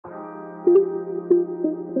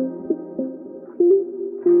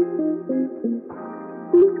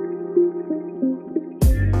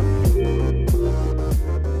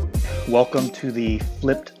Welcome to the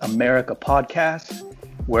Flipped America podcast,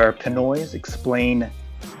 where Pinoys explain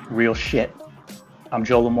real shit. I'm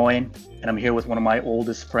Joe Lemoyne, and I'm here with one of my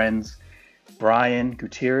oldest friends, Brian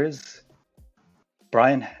Gutierrez.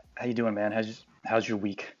 Brian, how you doing, man? How's your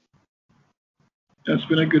week? It's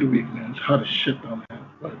been a good week, man. It's hot as shit though, man.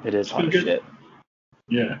 But it is hot as shit.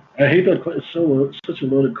 Yeah, I hate that. It's such a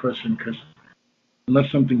loaded question because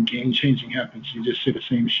unless something game-changing happens, you just say the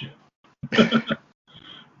same shit.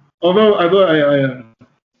 Although I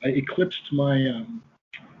eclipsed my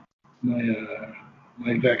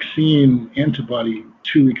my vaccine antibody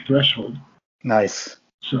 2-week threshold. Nice.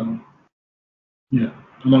 So, yeah,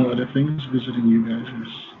 among other things, visiting you guys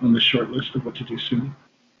is on the short list of what to do soon.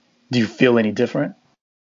 Do you feel any different?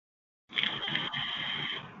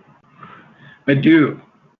 I do.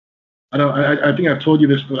 I think I've told you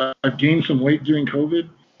this, but I've gained some weight during COVID,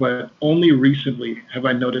 but only recently have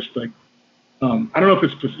I noticed, like, I don't know if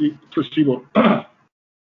it's placebo. I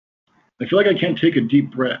feel like I can't take a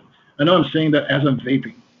deep breath. I know I'm saying that as I'm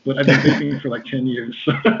vaping, but I've been vaping for like 10 years.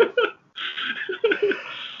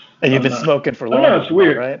 And you've been smoking for long. It's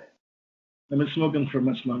weird, right? I've been smoking for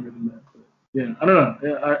much longer than that. But yeah, I don't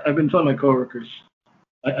know. I've been telling my coworkers,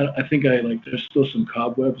 I think there's still some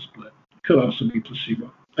cobwebs, but it could also be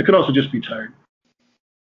placebo. I could also just be tired.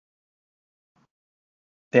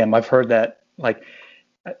 Damn, I've heard that. Like,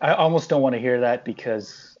 I almost don't want to hear that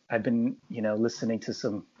because I've been, listening to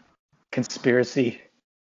some conspiracy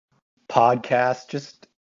podcasts. Just,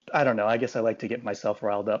 I don't know. I guess I like to get myself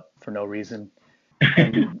riled up for no reason.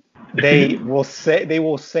 And they will say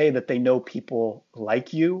that they know people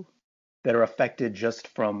like you that are affected just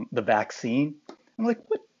from the vaccine. I'm like,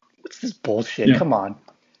 what's this bullshit? Yeah. Come on.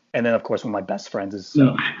 And then, of course, one of my best friends is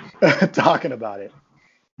talking about it.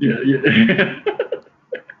 Yeah.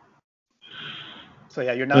 So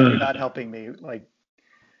yeah, you're not helping me like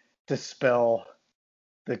dispel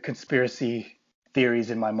the conspiracy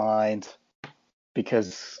theories in my mind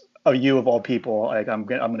because of you of all people. Like I'm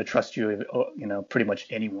gonna trust you, pretty much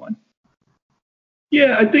anyone.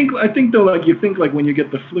 Yeah, I think though, like you think like when you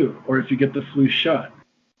get the flu or if you get the flu shot,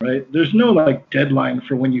 right? There's no like deadline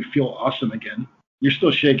for when you feel awesome again. You're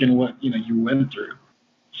still shaking what you went through.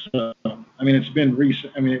 So I mean, it's been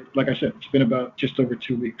recent. I mean, like I said, it's been about just over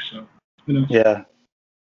 2 weeks. So yeah.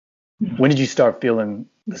 When did you start feeling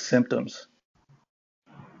the symptoms?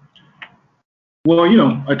 Well,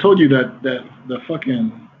 I told you that the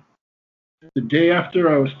day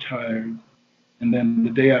after I was tired, and then the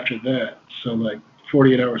day after that, so like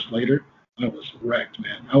 48 hours later, I was wrecked,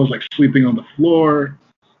 man. I was like sleeping on the floor,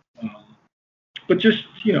 but it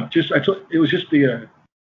was just the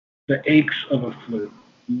aches of a flu.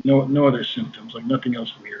 No other symptoms, like nothing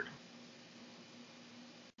else weird.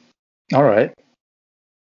 All right.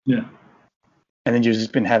 Yeah. And then you've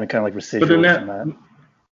just been having kind of like residuals from that.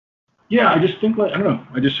 Yeah, I just think like I don't know.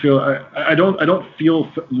 I just feel I don't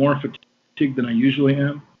feel more fatigued than I usually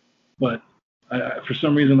am, but for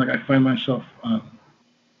some reason like I find myself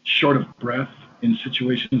short of breath in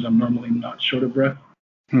situations I'm normally not short of breath.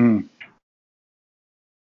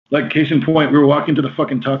 Like case in point, we were walking to the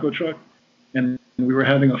fucking taco truck, and we were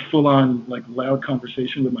having a full-on like loud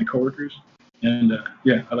conversation with my coworkers, and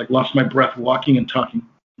I like lost my breath walking and talking.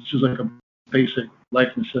 This is like a basic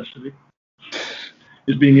life necessity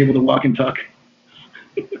is being able to walk and talk.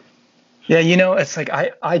 Yeah, it's like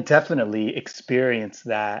I definitely experienced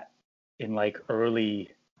that in like early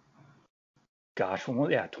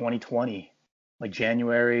 2020, like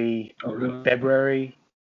January, really? February.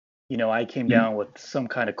 I came down with some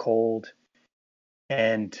kind of cold,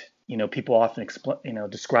 and people often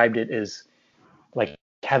described it as like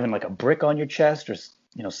having like a brick on your chest or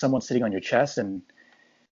someone sitting on your chest, and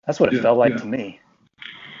that's what it felt like to me.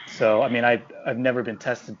 So, I mean, I've never been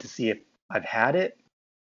tested to see if I've had it.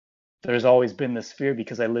 There's always been this fear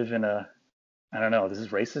because I live in I don't know, this is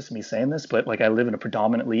racist me saying this, but like I live in a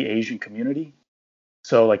predominantly Asian community.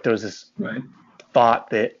 So like there's this thought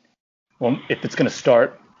that, well, if it's going to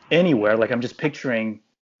start anywhere, like I'm just picturing,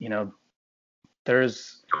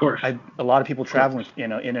 there's a lot of people traveling,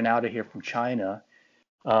 in and out of here from China.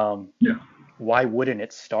 Why wouldn't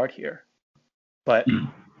it start here? But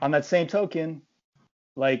on that same token,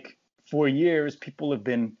 like for years, people have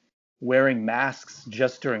been wearing masks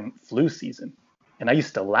just during flu season, and I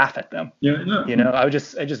used to laugh at them. I would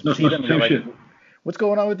just see them and like, what's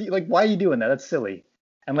going on with you? Like, why are you doing that? That's silly.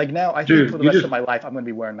 And like now, I think for the rest of my life, I'm going to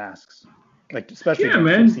be wearing masks, like especially during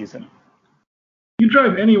flu season. You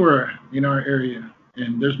drive anywhere in our area,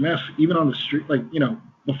 and there's masks even on the street, like,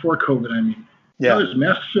 before COVID. I mean, now Yeah. there's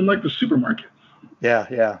masks in like the supermarket. Yeah.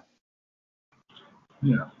 Yeah.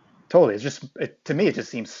 Yeah. Totally. To me, it just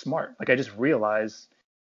seems smart. Like I just realized,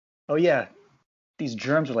 oh yeah, these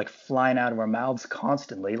germs are like flying out of our mouths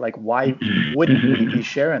constantly. Like why wouldn't we be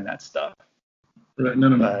sharing that stuff? Right.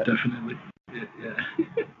 No, But definitely. Yeah.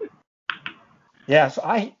 yeah, so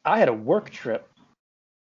I had a work trip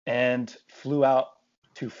and flew out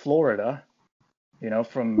to Florida,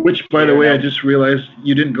 from Which, by the here. way, I Now just realized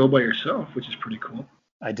you didn't go by yourself, which is pretty cool.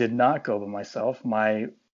 I did not go by myself. My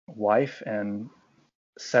wife and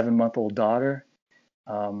 7-month-old daughter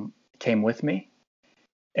came with me,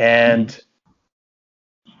 Mhm. and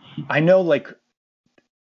I know like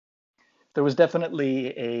there was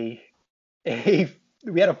definitely a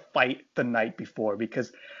we had a fight the night before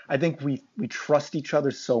because I think we trust each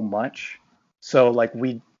other so much. So like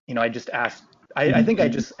I just asked. I think I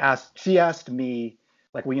Mhm. just asked. She asked me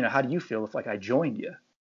like, well, how do you feel if like I joined you?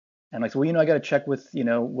 And like, so, well, I got to check with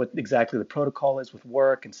what exactly the protocol is with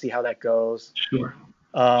work and see how that goes. Sure.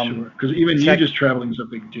 Um, Sure. Because even you check. just traveling is a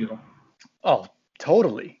big deal. Oh,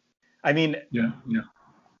 totally. I mean, Yeah. Yeah.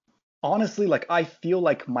 honestly, like I feel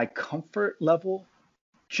like my comfort level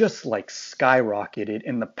just like skyrocketed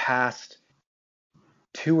in the past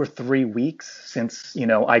 2 or 3 weeks since I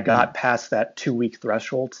Yeah. got past that 2 week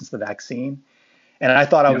threshold since the vaccine, and I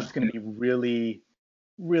thought I was Yeah. just going to be really,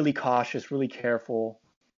 really cautious, really careful.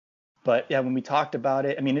 But yeah, when we talked about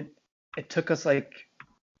it, I mean, it took us like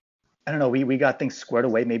I don't know, we got things squared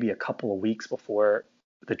away maybe a couple of weeks before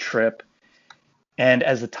the trip. And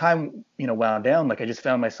as the time, wound down, like I just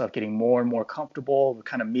found myself getting more and more comfortable,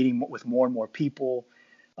 kind of meeting with more and more people.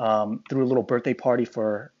 Threw a little birthday party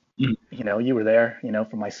for, Mhm. you were there,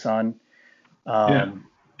 for my son. Yeah. Um,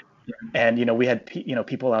 and, we had,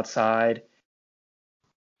 people outside.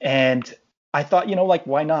 And I thought, like,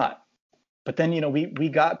 why not? But then, we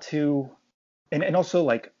got to, and also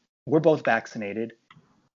like, we're both vaccinated.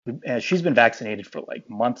 She's been vaccinated for like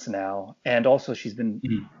months now. And also she's been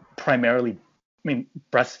Mhm. primarily,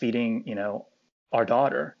 breastfeeding, our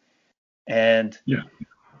daughter. And Yeah.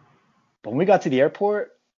 but when we got to the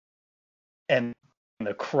airport and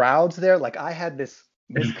the crowds there, like I had this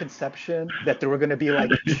misconception that there were going to be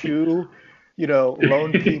like two,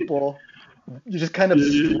 lone people just kind of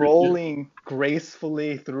Yeah. strolling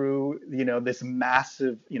gracefully through, this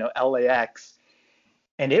massive, LAX.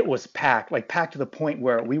 And it was packed, like packed to the point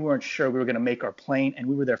where we weren't sure we were going to make our plane, and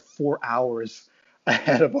we were there 4 hours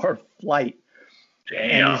ahead of our flight.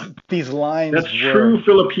 And these Damn. these lines That's were. true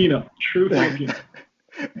Filipino. True Filipino.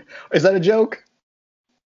 Is that a joke?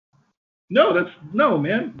 No, that's no,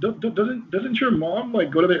 man. Doesn't your mom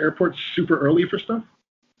like go to the airport super early for stuff?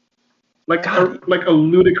 Like God, a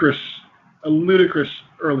ludicrous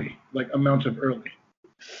early, like amounts of early.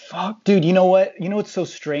 fuck, dude. You know what? You know what's so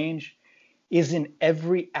strange is in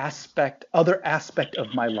every other aspect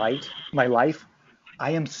of my life,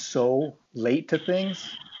 I am so late to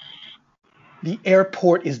things. The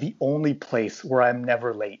airport is the only place where I'm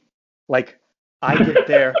never late. Like I get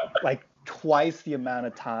there like twice the amount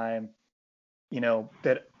of time,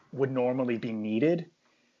 that would normally be needed.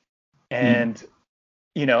 Mhm.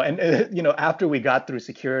 And after we got through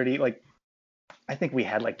security, like I think we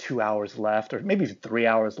had like 2 hours left or maybe 3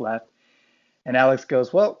 hours left. And Alex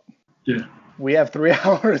goes, well, Yeah. we have 3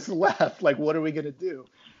 hours left. Like, what are we going to do?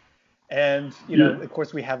 And, Yeah. of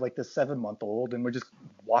course, we have like this 7-month-old and we're just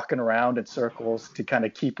walking around in circles to kind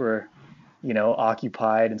of keep her,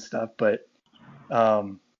 occupied and stuff. But I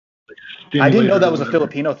didn't Stimulate know her that or was a whatever.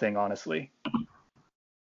 Filipino thing, honestly.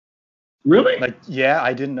 Really? Like, yeah,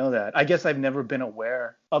 I didn't know that. I guess I've never been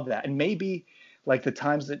aware of that. And maybe like the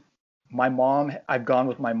times that I've gone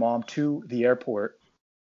with my mom to the airport,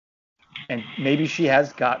 and maybe she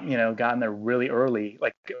has gotten there really early,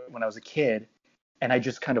 like when I was a kid, and I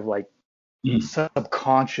just kind of like Mhm.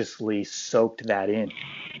 subconsciously soaked that in.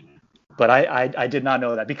 But I did not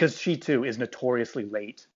know that because she too is notoriously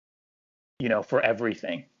late, for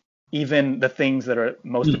everything, even the things that are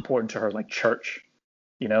most Mhm. important to her, like church,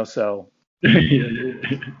 so Yeah, yeah,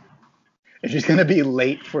 yeah. if she's gonna be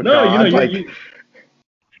late for No, God, like,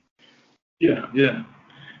 yeah, yeah.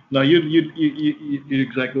 No, you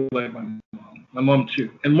exactly like my mom. My mom too.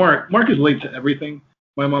 And Mark is late to everything.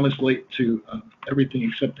 My mom is late to everything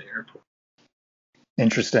except the airport.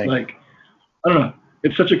 interesting. Like, I don't know.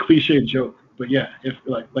 It's such a cliche joke, but yeah,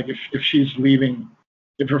 if she's leaving,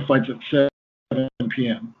 if her flight's at 7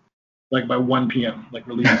 p.m., like by 1 p.m., like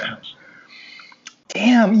we're leaving the house.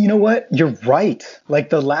 Damn, you know what? You're right. Like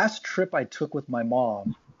the last trip I took with my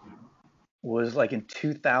mom was like in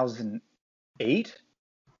 2008.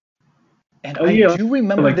 And Oh I yeah, do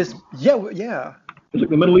remember like this. Yeah, yeah, it was like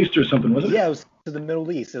the Middle East or something, wasn't it? yeah. It was to the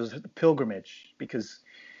Middle East. It was the pilgrimage because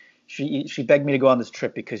she begged me to go on this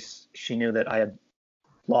trip because she knew that I had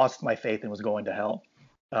lost my faith and was going to hell.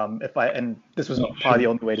 If I and this was Oh probably sure, the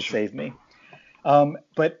only way to sure. save me.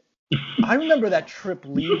 But I remember that trip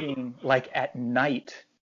leaving like at night,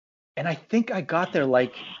 and I think I got there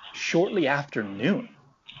like shortly after noon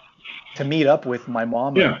to meet up with my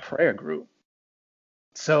mom in our Yeah, prayer group.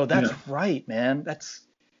 So yeah. that's right, man. That's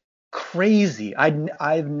crazy.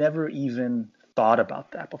 I've never even thought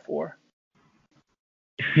about that before.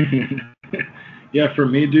 Yeah, for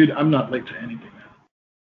me, dude, I'm not late to anything,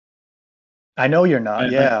 I know you're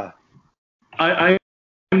not. man. Yeah.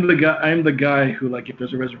 I'm the guy. I'm the guy who, like, if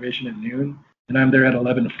there's a reservation at noon and I'm there at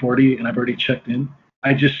 11:40 and I've already checked in,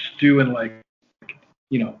 I just stew and like,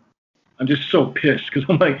 you know, I'm just so pissed because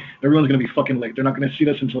I'm like, everyone's gonna be fucking late. They're not gonna see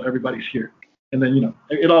us until everybody's here, and then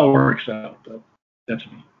it all works out. But that's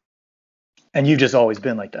me. And you've just always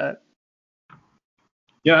been like that.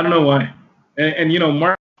 Yeah, I don't know why.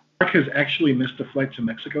 Mark has actually missed a flight to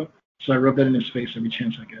Mexico, so I rub that in his face every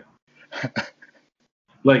chance I get.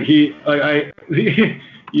 Like I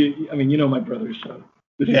mean, my brother, so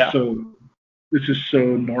this is Yeah. so this is so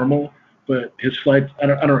normal. But his flight, I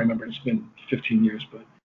don't remember. It's been 15 years, but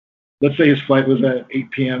let's say his flight was at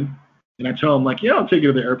 8 p.m. and I tell him like, yeah, I'll take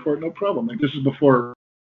you to the airport, no problem. Like this is before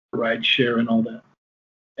ride share and all that.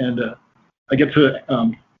 And I get to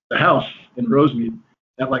the house in Rosemead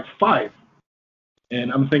at like 5,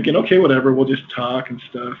 and I'm thinking, okay, whatever, we'll just talk and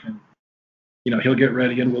stuff, and he'll get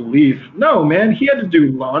ready and we'll leave. No, man, he had to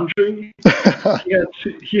do laundry. He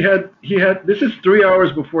had. This is 3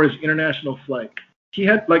 hours before his international flight. He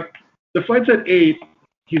had like the flight's at 8.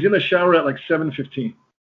 He's in the shower at like 7:15.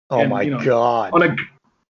 Oh And my God. on a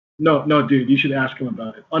no, dude, you should ask him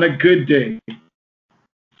about it. On a good day,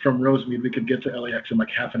 from Rosemead, we could get to LAX in like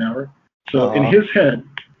half an hour. So Uh-huh. in his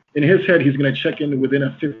head, he's gonna check in within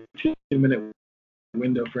a 15-minute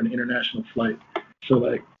window for an international flight. So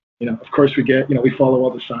like, of course we follow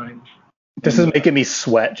all the signs. This And is making me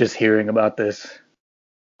sweat just hearing about this.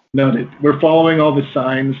 no, dude, we're following all the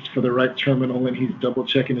signs for the right terminal, and he's double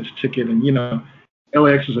checking his ticket. And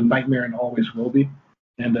LAX is a nightmare and always will be.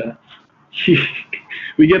 And he,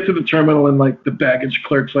 we get to the terminal, and like the baggage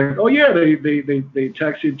clerk's like, oh yeah, they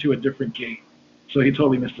taxied to a different gate. So he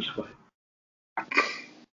totally missed his flight.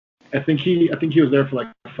 I think he was there for like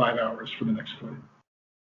 5 hours for the next flight.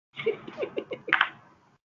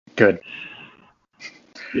 Good.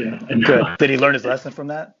 Yeah. Good. Did he learn his lesson from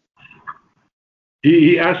that?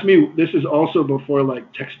 He asked me. This is also before like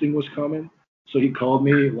texting was common. So he called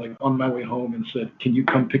me like on my way home and said, "Can you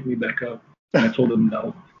come pick me back up?" And I told him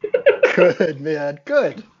no. Good, man.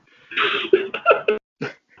 Good.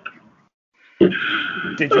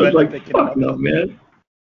 Did I you was end up like, picking him "Fuck up? no, man.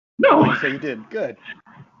 Oh, No." you say you did. Good.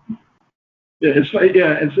 Yeah,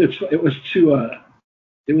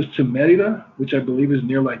 it was to Merida, which I believe is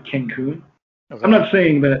near like Cancun. I'm Okay. not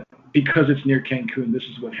saying that because it's near Cancun, this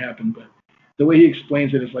is what happened, but the way he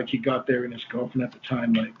explains it is like he got there and his girlfriend at the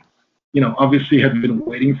time, like, obviously had been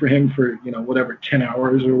waiting for him for, whatever, 10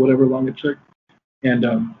 hours or whatever long it took. And,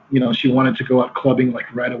 she wanted to go out clubbing like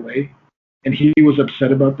right away. And he was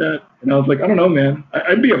upset about that. And I was like, I don't know, man.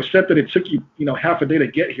 I'd be upset that it took you, half a day to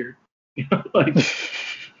get here. Like,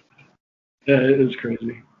 yeah, it is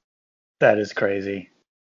crazy. That is crazy.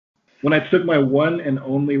 When I took my one and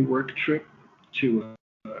only work trip to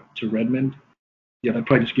Redmond, yeah, that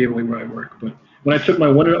probably just gave away where I work. But when I took my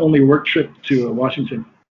one and only work trip to Washington,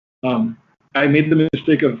 I made the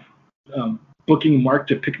mistake of booking Mark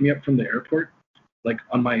to pick me up from the airport, like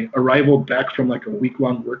on my arrival back from like a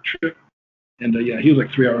week-long work trip. And yeah, he was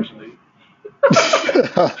like 3 hours late.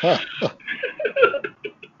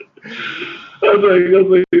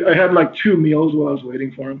 I had like 2 meals while I was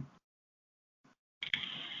waiting for him.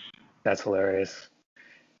 That's hilarious.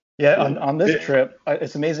 Yeah, Yeah. on this trip,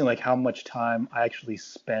 it's amazing like how much time I actually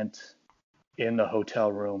spent in the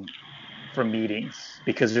hotel room for meetings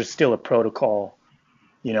because there's still a protocol,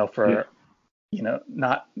 Yeah. for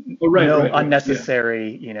not Oh, no right. Yeah.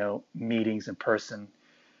 unnecessary, meetings in person.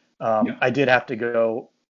 Yeah. I did have to go,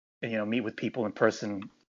 meet with people in person,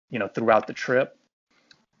 throughout the trip,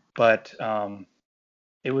 but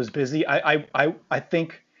it was busy. I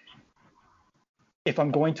think if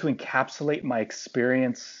I'm going to encapsulate my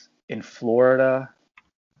experience in Florida,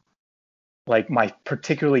 like my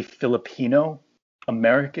particularly Filipino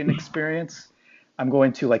American experience, I'm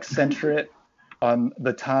going to like center it on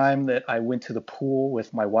the time that I went to the pool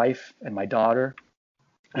with my wife and my daughter.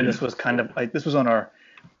 And Yeah. this was kind of like this was on our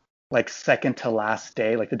like second to last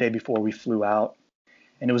day, like the day before we flew out.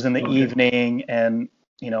 and it was in the Okay. evening, and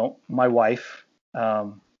my wife,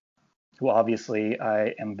 who obviously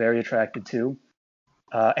I am very attracted to,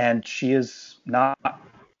 and she is not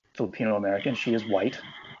Filipino American. She is white,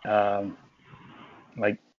 um,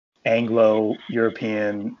 like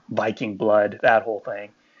Anglo-European Viking blood, that whole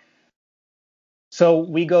thing. So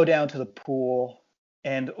we go down to the pool,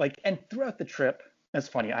 and throughout the trip, that's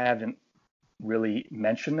funny. I haven't really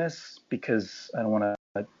mentioned this because I don't want to.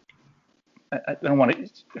 I don't want to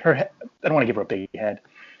her. I don't want to give her a big head.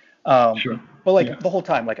 Sure. But Yeah. like the whole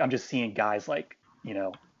time, like I'm just seeing guys like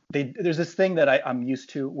there's this thing that I'm used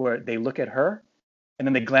to where they look at her and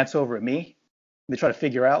then they glance over at me. And they try to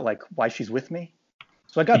figure out like why she's with me.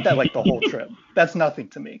 So I got that like the whole trip. That's nothing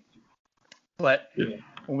to me. But Yeah.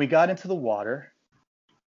 when we got into the water,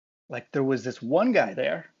 like there was this one guy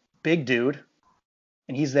there, big dude,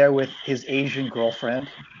 and he's there with his Asian girlfriend,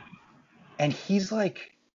 and he's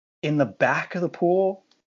like in the back of the pool,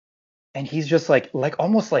 and he's just like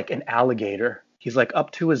almost like an alligator. He's like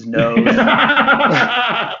up to his nose,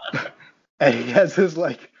 and he has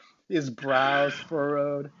his brows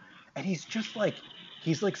furrowed, and he's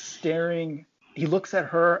like staring. He looks at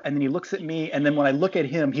her, and then he looks at me, and then when I look at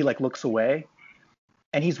him, he like looks away,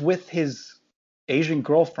 and he's with his Asian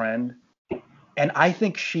girlfriend, and I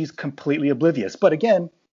think she's completely oblivious. But again,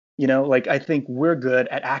 like I think we're good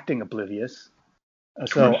at acting oblivious. Of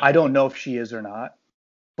So course. I don't know if she is or not.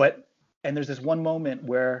 But and there's this one moment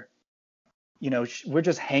where we're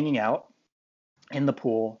just hanging out in the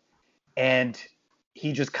pool, and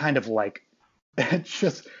he just kind of like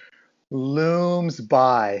just looms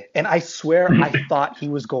by, and I swear I thought he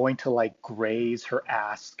was going to like graze her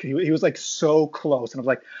ass. He was like so close, and I was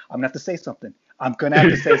like, I'm gonna have to say something. I'm gonna have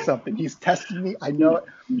to say something. He's testing me. I know it.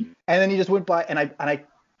 And then he just went by, and I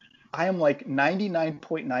am like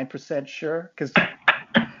 99.9% sure, because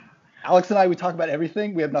Alex and I, we talk about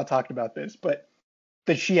everything. We have not talked about this, but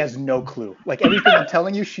that she has no clue. Like everything I'm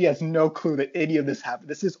telling you, she has no clue that any of this happened.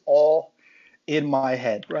 This is all in my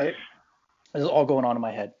head, right? This is all going on in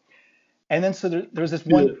my head. And then so there's this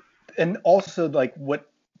one, and also like what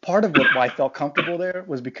part of why I felt comfortable there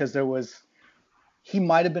was because he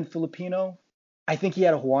might have been Filipino. I think he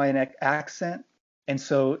had a Hawaiian accent, and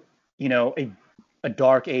so a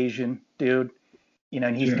dark Asian dude,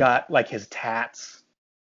 and he's Yeah. got like his tats,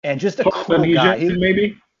 and just a cool guy. Polynesian,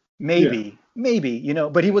 maybe. Yeah. Maybe,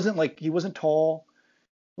 but he wasn't tall,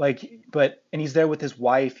 and he's there with his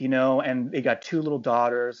wife, and they got two little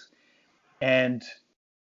daughters, and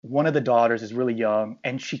one of the daughters is really young,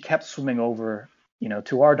 and she kept swimming over,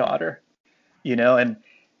 to our daughter, and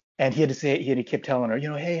he had to say, he kept telling her,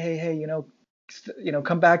 hey,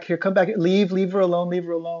 come back here, leave her alone, leave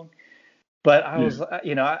her alone. But I Yeah. was,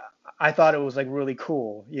 I thought it was like really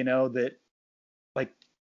cool, that like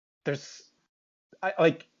there's,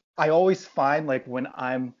 I always find like when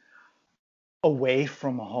I'm away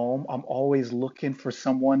from home, I'm always looking for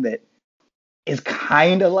someone that is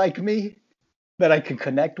kind of like me that I can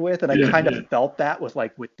connect with, and I Yeah. kind Yeah. of felt that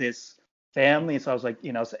with this family. And so I was like,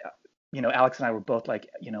 Alex and I were both like,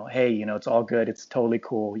 hey, it's all good, it's totally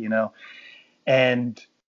cool, and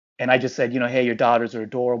I just said, hey, your daughters are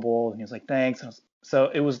adorable, and he was like, thanks.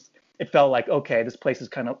 So it felt like, okay, this place is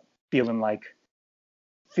kind of feeling like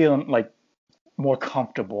more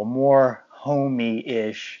comfortable, more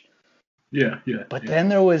homey-ish. Yeah. Yeah. But Yeah. then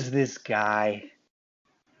there was this guy,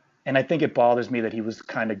 and I think it bothers me that he was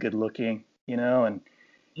kind of good looking, and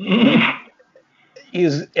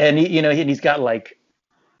he's got like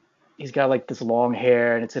this long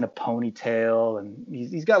hair, and it's in a ponytail, and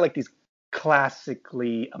he's got like these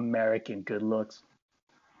classically American good looks.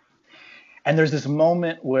 And there's this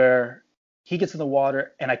moment where he gets in the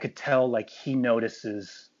water, and I could tell like he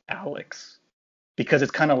notices Alex, because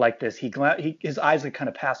it's kind of like this. His eyes like kind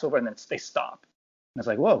of pass over, and then they stop. And it's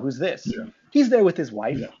like, whoa, who's this? Yeah. He's there with his Yeah.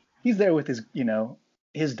 wife. He's there with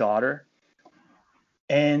his daughter.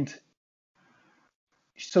 And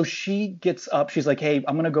so she gets up. She's like, hey,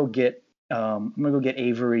 I'm gonna go get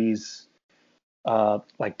Avery's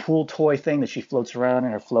like pool toy thing that she floats around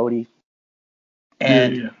in her floaty. Yeah.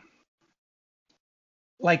 And Yeah.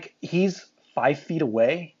 like he's 5 feet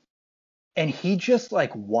away, and he just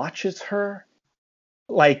like watches her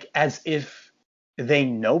like as if they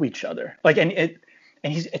know each other. Like and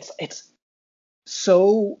he's it's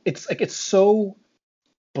so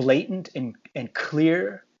blatant and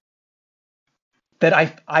clear that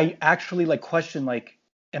I actually like question, like,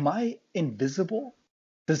 am I invisible?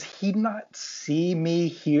 Does he not see me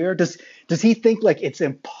here? Does he think like it's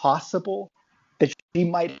impossible that she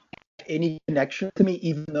might have any connection to me,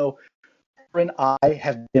 even though her and I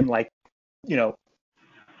have been like, you know,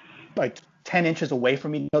 like 10 inches away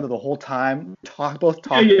from each other the whole time, both Yeah,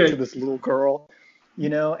 talking yeah. to this little girl,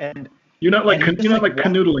 and You're not like he just you're not like like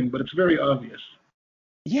canoodling, but it's very obvious.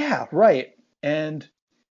 yeah, right. And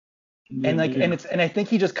Yeah, like yeah. and I think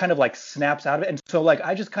he just kind of like snaps out of it. And so like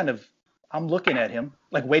I just kind of I'm looking at him,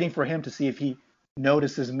 like waiting for him to see if he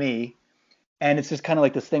notices me. And it's just kind of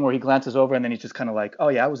like this thing where he glances over and then he's just kind of like, oh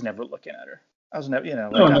yeah, I was never looking at her. I was never,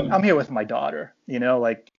 like No, I'm no. here with my daughter,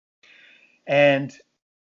 like and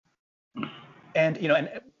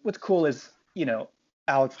and what's cool is,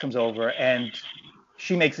 Alex comes over and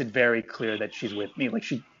she makes it very clear that she's with me. Like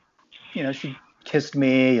she kissed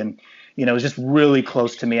me and was just really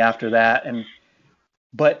close to me after that.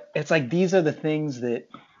 But it's like these are the things that,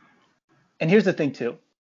 and here's the thing too.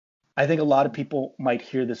 I think a lot of people might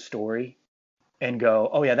hear this story and go,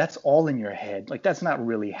 "Oh yeah, that's all in your head. Like that's not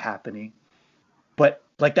really happening." But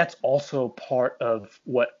like that's also part of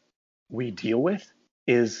what we deal with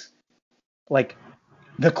is like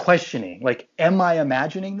the questioning. Like, am I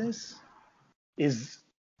imagining this? Is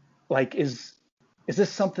like is this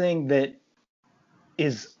something that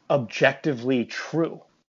is objectively true?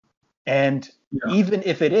 And Yeah. even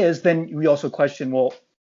if it is, then we also question, well,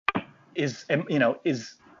 is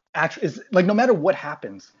like no matter what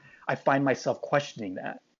happens, I find myself questioning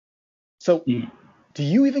that. So, Mm. do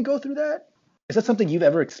you even go through that? Is that something you've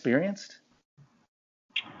ever experienced?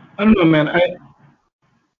 I don't know, man.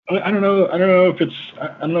 I don't know. I don't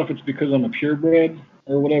know if it's because I'm a purebred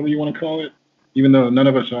or whatever you want to call it, even though none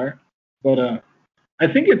of us are. But I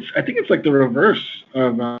think it's like the reverse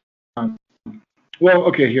of. Well,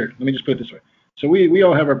 okay, here. Let me just put it this way. So we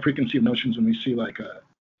all have our preconceived notions when we see like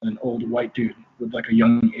an old white dude with like a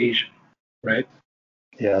young Asian, right?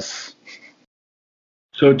 Yes.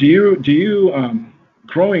 So do you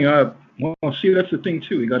growing up? Well, see, that's the thing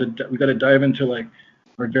too. We gotta dive into like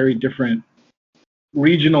our very different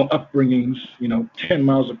regional upbringings, 10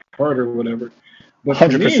 miles apart or whatever. But for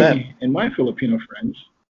 100%. me and my Filipino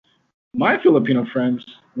friends,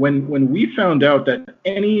 when we found out that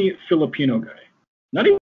any Filipino guy, not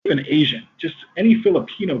even Asian, just any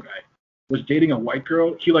Filipino guy was dating a white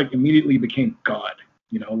girl, he like immediately became God,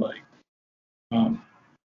 like, um,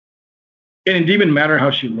 and it didn't even matter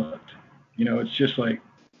how she looked. It's just like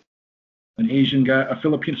an Asian guy, a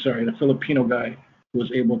Filipino guy who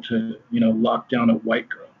was able to, lock down a white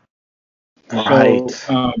girl. So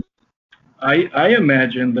Right. I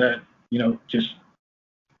imagine that, just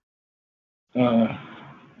uh,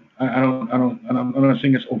 I'm not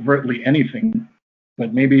saying it's overtly anything,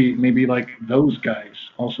 but maybe like those guys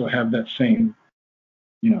also have that same,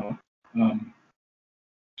 you know, um,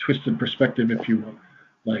 twisted perspective, if you will.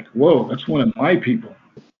 Like, whoa, that's one of my people.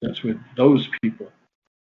 That's with those people,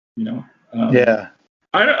 you know. Um, Yeah.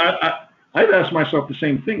 I've asked myself the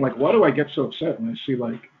same thing. Like, why do I get so upset when I see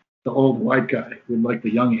like the old white guy with like the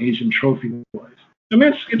young Asian trophy wife? I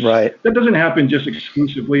mean, it's Right. that doesn't happen just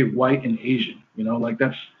exclusively white and Asian. Like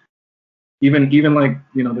that's even like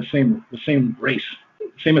the same race,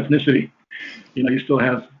 same ethnicity. You still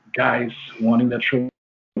have guys wanting that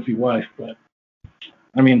trophy wife. But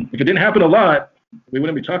I mean, if it didn't happen a lot, we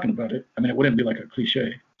wouldn't be talking about it. I mean, it wouldn't be like a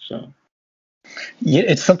cliche. So Yeah,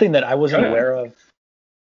 it's something that I wasn't yeah, aware of,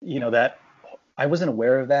 that I wasn't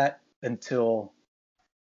aware of that until,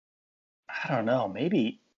 I don't know,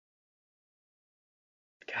 maybe,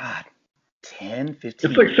 God, 10, it's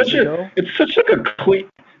 15 like years such a ago. it's such like a clean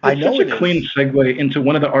I it's such know a it clean is. segue into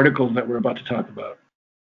one of the articles that we're about to talk about.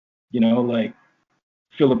 Like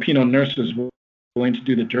Filipino nurses willing to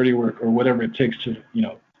do the dirty work or whatever it takes to,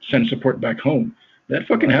 send support back home. That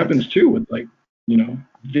fucking Right. happens too with like,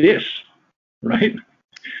 this, right?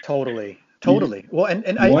 Totally. You, Totally. Well, and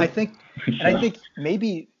you I want, think, so,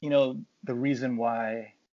 maybe, the reason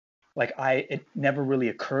why, like, it never really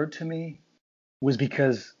occurred to me was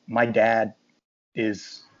because my dad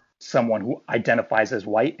is someone who identifies as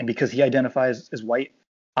white, and because he identifies as white,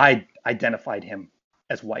 I identified him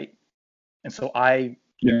as white, and so yeah,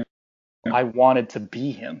 yeah, I wanted to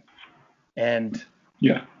be him. And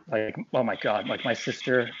yeah. like, oh my God, like my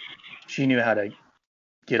sister, she knew how to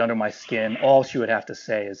get under my skin. All she would have to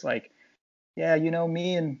say is like, yeah,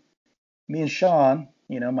 me and Sean,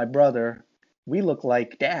 my brother, we look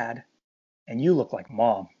like dad and you look like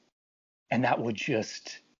mom. And that would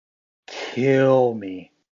just kill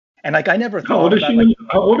me. And like I never How old thought is about she? like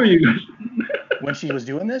How old are you guys? when she was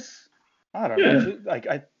doing this, I don't know.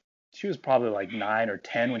 Yeah, She was probably like 9 or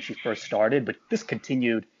 10 when she first started, but this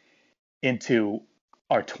continued into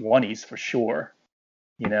our 20s for sure,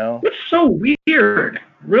 you know? that's so weird.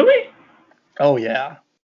 Really? Oh yeah.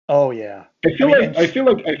 Oh yeah. I I feel mean, like I feel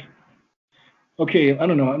like I. Okay, I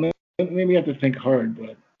don't know. Maybe I have to think hard,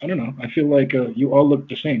 but I don't know. I feel like you all look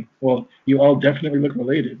the same. Well, you all definitely look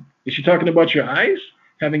related. Is she talking about your eyes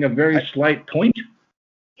having a very I, slight point?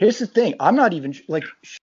 here's the thing. I'm not even like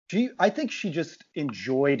she. I think she just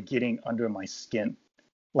enjoyed getting under my skin.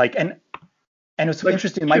 Like, and it's Like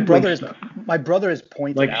interesting. sibling stuff. My brother has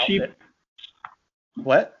pointed Like out sheep. that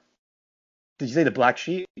what did you say, the black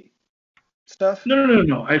sheep stuff?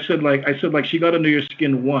 No. I said like she got under your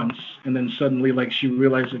skin once, and then suddenly like she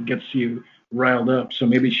realized it gets you riled up. So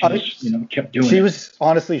maybe she I mean, just kept doing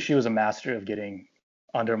it. she was a master of getting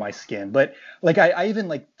under my skin. But like I even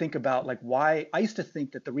like think about like why I used to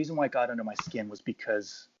think that the reason why I got under my skin was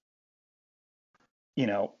because,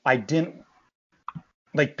 I didn't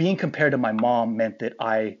like being compared to my mom meant that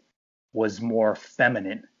I was more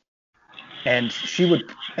feminine. And she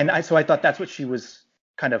would and I so I thought that's what she was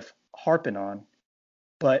kind of harping on.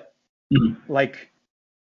 But Mhm. like,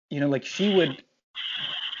 like she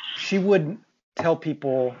would tell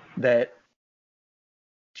people that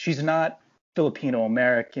she's not Filipino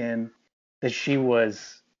American, that she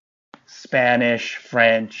was Spanish,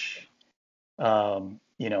 French,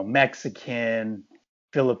 Mexican,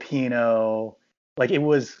 Filipino, like it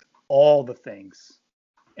was all the things.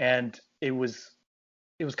 And it was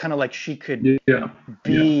kind of like she could Yeah, yeah,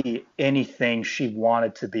 be anything she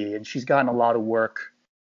wanted to be. And she's gotten a lot of work,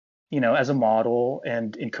 as a model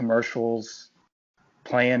and in commercials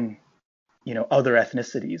playing, other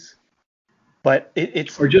ethnicities. But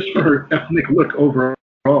it's or just for her ethnic look overall,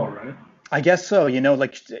 right? I guess so,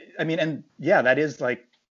 like I mean, and yeah, that is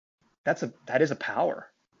a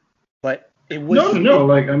power. But it No, was no, no. it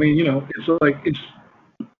Like I mean, it's like it's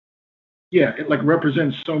yeah, it like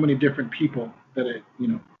represents so many different people that it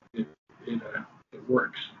it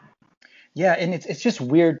works. yeah, and it's just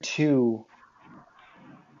weird too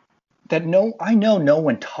that I know no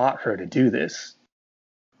one taught her to do this,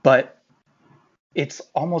 but it's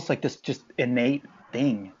almost like this just innate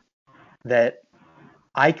thing that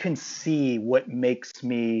I can see what makes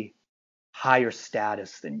me higher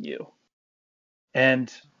status than you.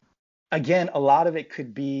 And again, a lot of it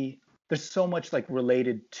could be there's so much like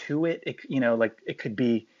related to it. Like it could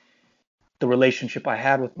be the relationship I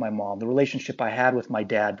had with my mom, the relationship I had with my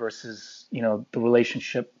dad versus, the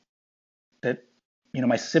relationship that,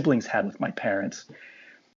 my siblings had with my parents.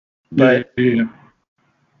 Yeah, But yeah,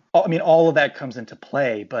 I mean, all of that comes into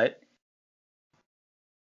play. But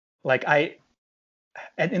like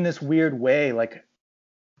and in this weird way, like,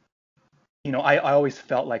 I always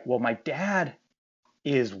felt like, well, my dad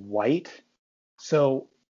is white. So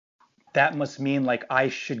that must mean like I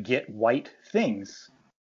should get white things,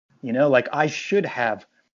 like I should have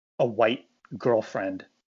a white girlfriend.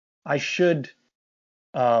 I should,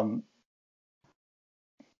 um,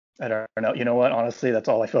 I don't know. You know what? Honestly, that's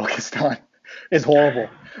all I focused on. It's horrible.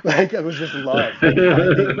 Like it was just love, like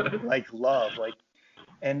finding yeah. like love, like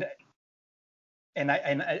and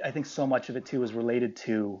I think so much of it too is related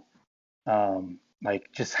to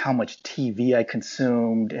like just how much TV I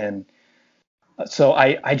consumed, and so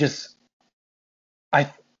I just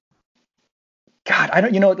I God, I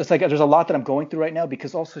don't, it's like there's a lot that I'm going through right now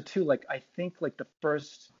because also too, like I think like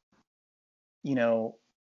you know,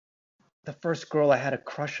 the first girl I had a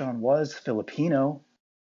crush on was Filipino.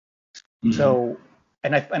 Mhm. So,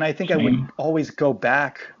 and I think I would Same. always go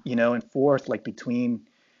back, and forth like between,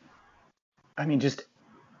 I mean, just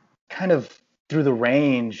kind of through the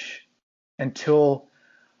range until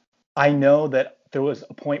I know that there was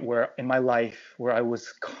a point where in my life where I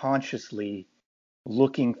was consciously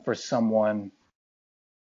looking for someone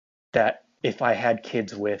that if I had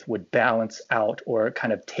kids with would balance out or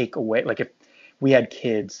kind of take away. Like if we had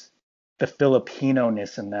kids, the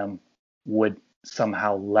Filipino-ness in them would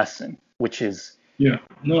somehow lessen, which is, Yeah.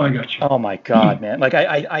 No, I got oh my you. God, man. Like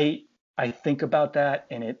I think about that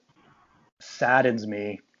and it saddens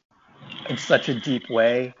me in such a deep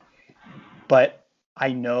way, but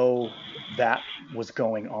I know that was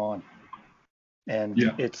going on. And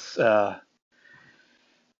Yeah. it's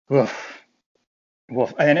woof,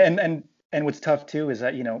 woof. And what's tough too is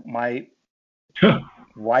that, my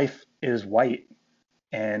wife is white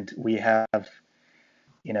and we have,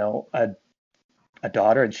 a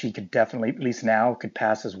daughter and she could definitely, at least now, could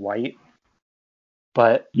pass as white.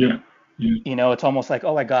 But, Yeah. Yeah. it's almost like,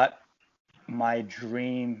 oh, I got my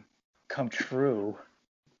dream come true.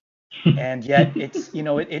 And yet it's,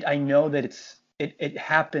 I know that it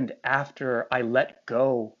happened after I let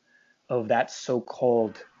go of that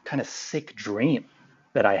so-called kind of sick dream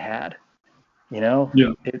that I had. Yeah.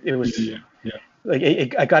 It Yeah. was Yeah. Yeah.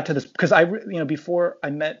 like I got to this because before I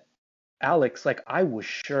met Alex, like I was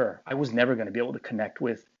sure I was never going to be able to connect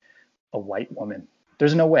with a white woman.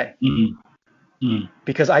 There's no way. Mhm. Mm.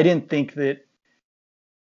 because I didn't think that,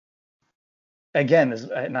 again, as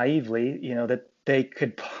naively, that they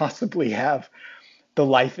could possibly have the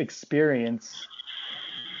life experience,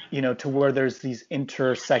 to where there's these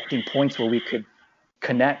intersecting points where we could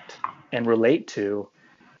connect and relate to.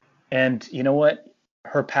 And you know what?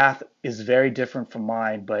 Her path is very different from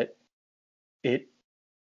mine, but it,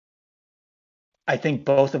 I think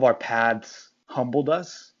both of our paths humbled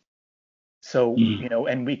us. So, Mm.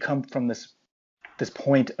 and we come from this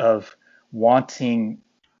point of wanting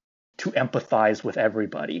to empathize with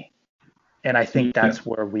everybody. And I think Yeah. that's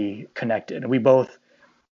where we connected. And we both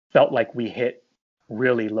felt like we hit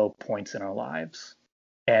really low points in our lives.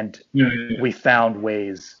 And Yeah. Yeah. we found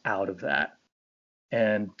ways out of that.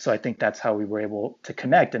 And so I think that's how we were able to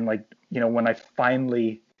connect. And like, when I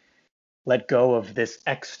finally let go of this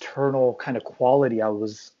external kind of quality I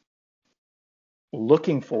was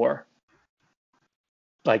looking for,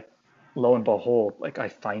 like, lo and behold, like I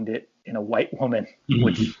find it in a white woman,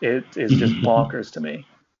 which it is just bonkers to me.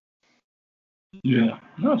 Yeah.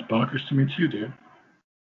 No, it's bonkers to me too, dude.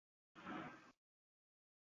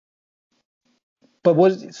 But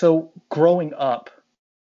so growing up,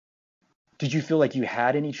 did you feel like you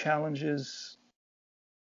had any challenges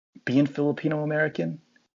being Filipino American?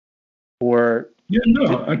 Or Yeah, did,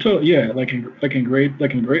 no, I told yeah, like in grade.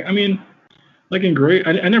 I mean, like in grade,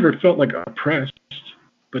 I never felt like oppressed,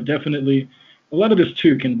 but definitely a lot of this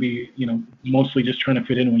too can be, mostly just trying to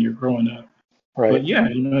fit in when you're growing up. But right? yeah,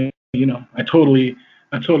 I totally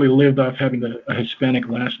lived off having a Hispanic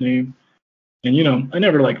last name, and I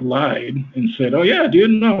never like lied and said, oh yeah,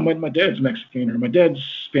 dude, no, my dad's Mexican or my dad's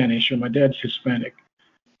Spanish or my dad's Hispanic.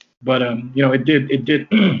 But it did it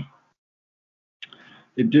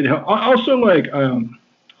did help. Also, like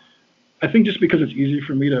I think just because it's easy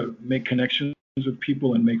for me to make connections with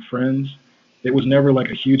people and make friends, it was never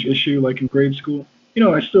like a huge issue like in grade school.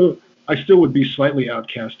 I still would be slightly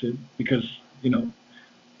outcasted because,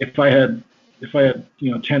 if I had if I had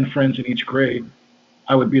 10 friends in each grade,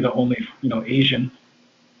 I would be the only, Asian,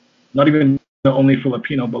 not even the only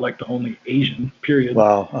Filipino, but like the only Asian, period.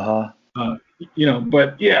 Wow. Uh-huh. Uh,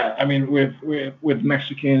 but yeah, I mean, with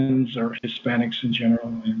Mexicans or Hispanics in general,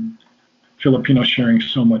 and Filipinos sharing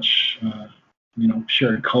so much,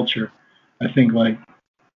 shared culture. I think like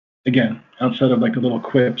again, outside of like the little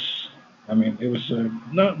quips, I mean, it was it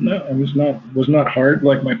was not hard.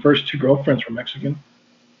 Like my first two girlfriends were Mexican.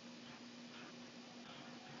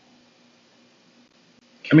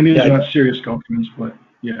 I mean, these are Yeah. not serious girlfriends, but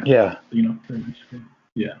yeah, Yeah. they're Mexican.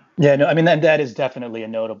 Yeah. Yeah. No, I mean, that is definitely a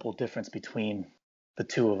notable difference between the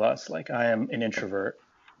two of us. Like, I am an introvert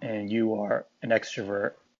and you are an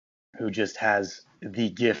extrovert who just has the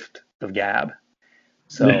gift of gab.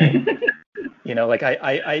 So, like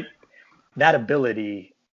that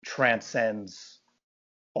ability transcends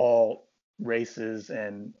all races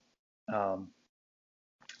and um,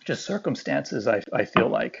 just circumstances. I feel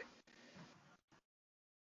like.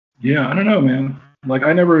 Yeah, I don't know, man. Like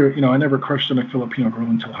I never crushed on a Filipino girl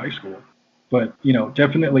until high school, but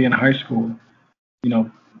definitely in high school, you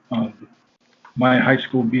know, um, my high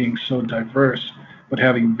school being so diverse, but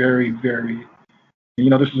having very, very,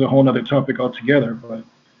 this is a whole other topic altogether, but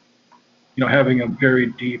having a very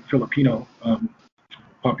deep Filipino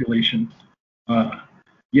population, uh,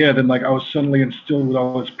 yeah, then like I was suddenly instilled with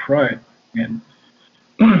all this pride, and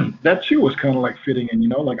that too was kind of like fitting in,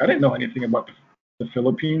 like I didn't know anything about the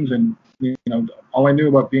Philippines, and all I knew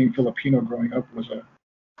about being Filipino growing up was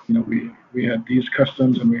we had these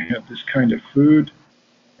customs and we had this kind of food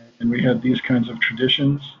and we had these kinds of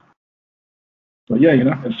traditions. But yeah,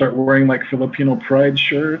 I'd start wearing like Filipino pride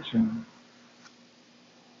shirts and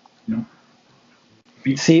you know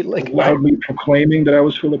be See, like loudly proclaiming that I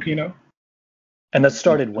was Filipino. and that But,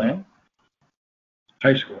 started when?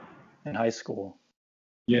 high school, In high school.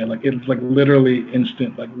 yeah, like it's like literally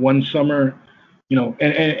instant. Like one summer,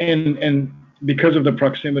 and because of the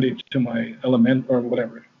proximity to my element or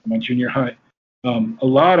whatever, my junior high, a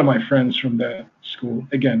lot of my friends from that school,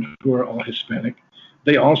 again, who are all Hispanic,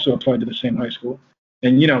 they also applied to the same high school.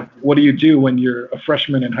 And what do you do when you're a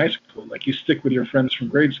freshman in high school? Like you stick with your friends from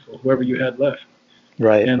grade school, whoever you had left.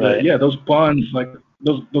 Right, And right. yeah, those bonds, like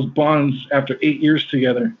those bonds, after 8 years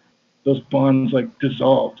together, those bonds like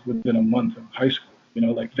dissolved within a month of high school.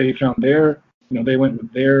 Like they found they went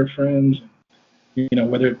with their friends.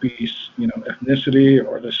 Whether it be ethnicity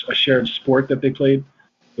or this a shared sport that they played.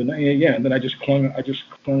 But yeah, and then I just clung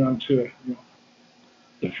on to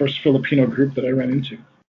the first Filipino group that I ran into.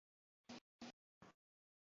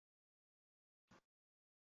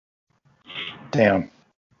 Damn.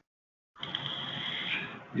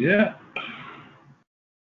 Yeah.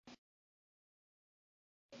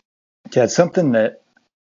 Yeah, it's something that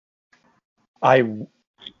I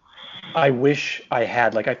I wish I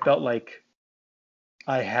had. Like I felt like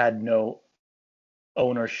I had no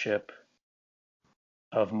ownership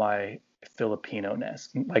of my Filipino-ness.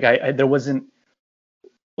 Like I there wasn't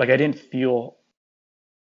like I didn't feel,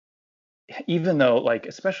 even though like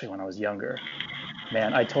especially when I was younger,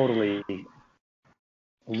 man, I totally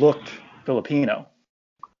looked Filipino,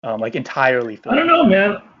 like entirely I don't know, Filipino.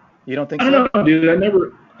 man. You don't think I don't so? know, dude.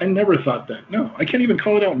 I never thought that. No, I can't even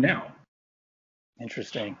call it out now.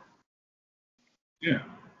 Interesting. Yeah,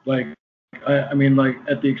 like, I mean, like,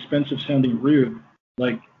 at the expense of sounding rude,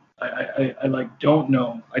 like, I like don't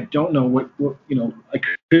know. I don't know what I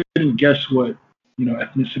couldn't guess what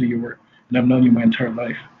ethnicity you were, and I've known you my entire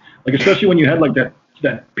life. Like, especially when you had like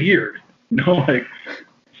that beard, like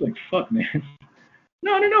it's like fuck, man.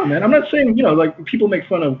 No, no, no, man. I'm not saying like people make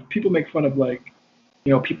fun of like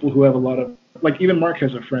people who have a lot of, like, even Mark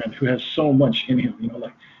has a friend who has so much in him,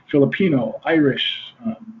 like Filipino, Irish,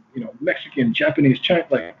 Mexican, Japanese, Chinese,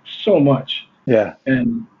 like so much. Yeah.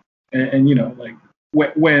 And like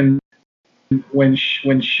when when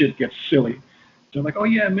shit gets silly, they're like, oh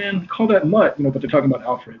yeah, man, call that mutt, but they're talking about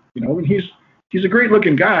Alfred, and he's a great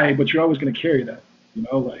looking guy, but you're always gonna carry that,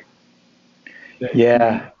 like that.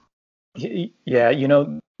 Yeah. Yeah,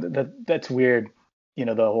 that's weird,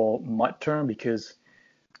 the whole mutt term, because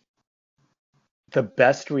the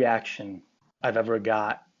best reaction I've ever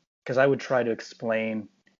got, because I would try to explain,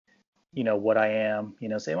 what I am,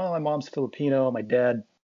 say, well, my mom's Filipino, my dad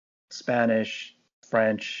Spanish,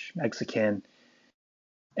 French, Mexican,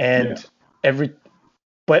 Yeah. and every,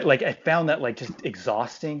 but like I found that like just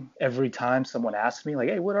exhausting every time someone asked me, like,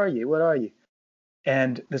 hey, what are you? What are you?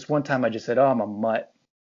 And this one time I just said, oh, I'm a mutt,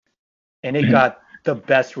 and it Yeah. got the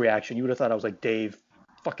best reaction. You would have thought I was like Dave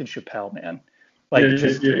fucking Chappelle, man. Yeah. Like Yeah.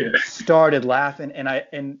 just Yeah. Yeah. started laughing,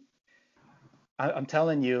 and I'm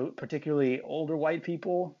telling you, particularly older white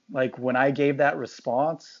people, like when I gave that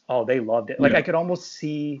response, oh, they loved it. Like Yeah. that.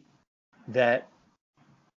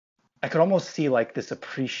 I could almost see like this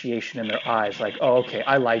appreciation in their eyes, like, oh, okay,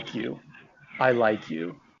 I like you, I like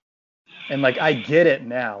you, and like I get it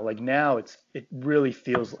now. Like now, it really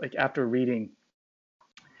feels like after reading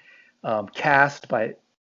Caste by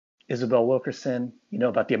Isabel Wilkerson,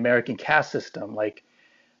 about the American caste system, like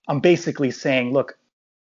I'm basically saying, look,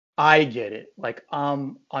 I get it. Like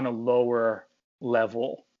I'm on a lower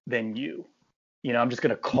level than you. I'm just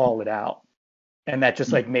gonna call it out, and that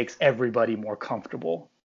just like makes everybody more comfortable.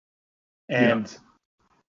 Yeah.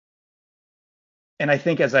 And I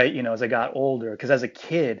think as I got older, because as a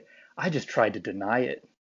kid, I just tried to deny it.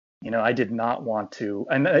 I did not want to,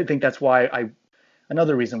 and I think that's why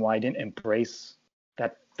another reason why I didn't embrace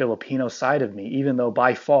that Filipino side of me, even though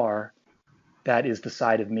by far that is the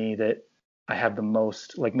side of me that I have the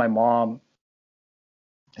most. Like my mom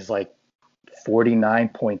is like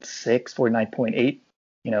 49.6,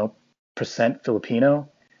 49.8, percent Filipino.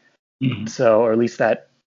 Mhm. So, or at least that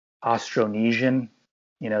Austronesian,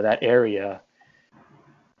 that area.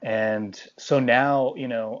 And so now,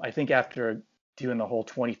 I think after doing the whole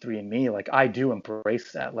 23andMe, like I do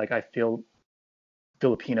embrace that. Like I feel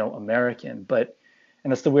Filipino American,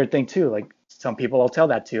 and that's the weird thing too. Like some people I'll tell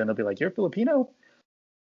that to, and they'll be like, "You're Filipino."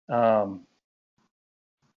 Um,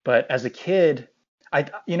 but as a kid,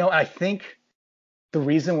 I think the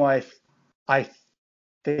reason why I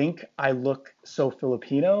think I look so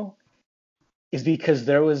Filipino is because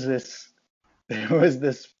there was this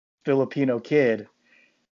Filipino kid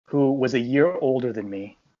who was a year older than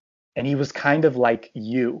me, and he was kind of like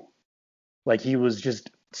you. Like he was just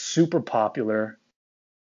super popular.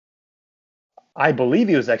 I believe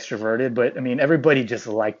he was extroverted, but I mean, everybody just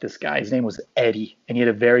liked this guy. His name was Eddie, and he had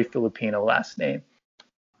a very Filipino last name.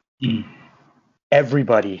 Mhm.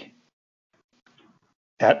 Everybody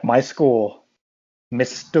at my school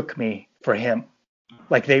mistook me for him.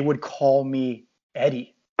 Like they would call me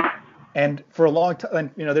Eddie. And for a long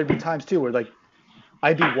time, there'd be times too where like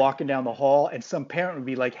I'd be walking down the hall and some parent would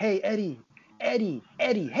be like, "Hey, Eddie, Eddie,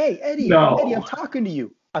 Eddie, hey, Eddie, Eddie, I'm No. talking to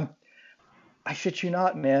you." I shit you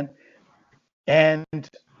not, man. And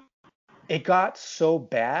it got so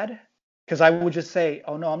bad because I would just say,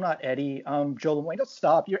 "Oh no, I'm not Eddie. I'm Joe LeMoyne." Don't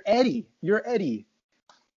stop. You're Eddie. You're Eddie.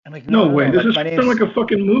 I'm like, no, No no, way. no. This Like is my from name's. like a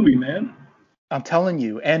fucking movie, man. I'm telling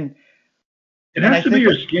you, and It I has to be think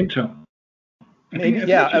your like skin tone. maybe, I think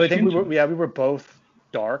yeah. it's your I think skin tone. we were both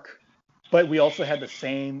dark, but we also had the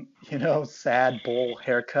same, sad bull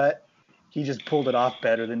haircut. He just pulled it off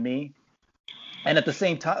better than me. And at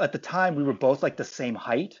the time, we were both like the same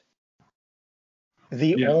height.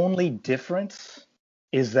 The Yeah. only difference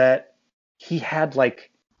is that he had like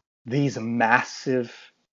these massive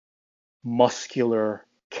muscular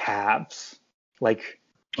calves. Like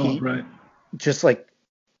Oh, he right. just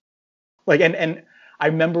and I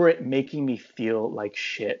remember it making me feel like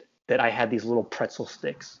shit that I had these little pretzel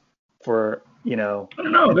sticks for, I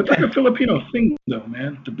don't know. That's like a and Filipino thing, though,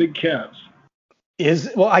 man. The big calves.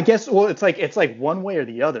 I guess, well, it's like one way or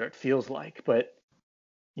the other, it feels like, but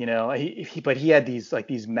he had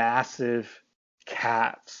these massive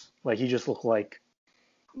calves. Like he just looked like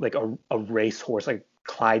a racehorse, like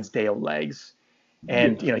Clydesdale legs. Yeah.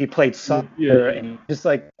 And he played Yeah. soccer Yeah. and just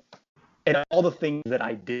like and all the things that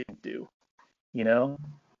I didn't do, you know.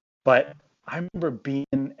 But I remember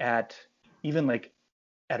being at even like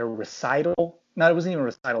at a recital. No, it wasn't even a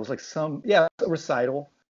recital. It was like a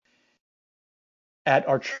recital at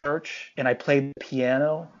our church, and I played the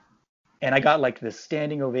piano, and I got like this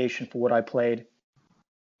standing ovation for what I played.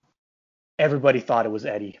 Everybody thought it was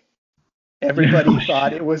Eddie. Yeah. Everybody Oh,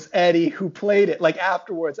 thought shit. it was Eddie who played it. Like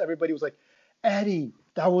afterwards, everybody was like, "Eddie,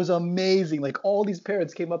 that was amazing!" Like all these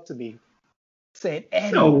parents came up to me saying,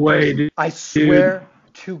 No "Eddie, way, I dude. swear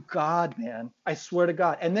to God, man, I swear to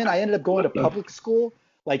God." And then I ended up going to What the? public school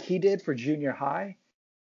like he did for junior high.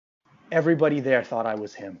 Everybody there thought I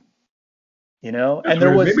was him, That's And there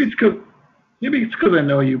weird. was, Maybe it's because I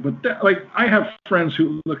know you, but like I have friends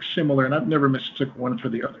who look similar, and I've never mistook one for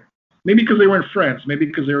the other. Maybe because they weren't friends. Maybe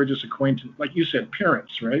because they were just acquaintances, like you said,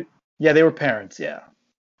 parents, right? yeah, they were parents, yeah,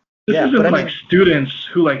 This yeah. But isn't I like mean, students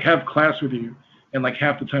who like have class with you, and like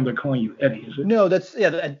half the time they're calling you Eddie, is it? no, that's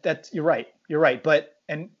you're right. But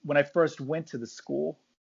and when I first went to the school,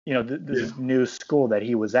 Yeah. this new school that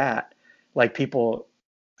he was at, like people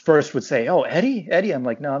first would say, "Oh, Eddie, Eddie." I'm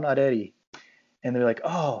like, "No, I'm not Eddie." And they're like,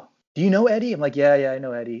 "Oh, do you know Eddie?" I'm like, "Yeah, yeah, I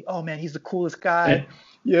know Eddie." "Oh man, he's the coolest guy." Eh,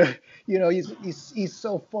 Yeah, he's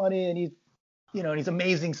so funny, and he's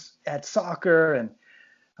amazing at soccer. And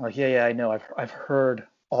I'm like, "Yeah, yeah, I know. I've heard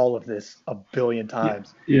all of this a billion yeah.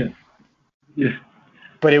 times." Yeah. Yeah.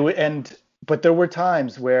 But it would and but there were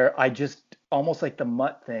times where I just almost like the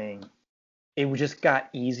mutt thing. Just got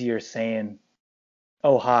easier saying,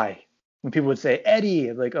 "Oh, hi." When people would say Eddie,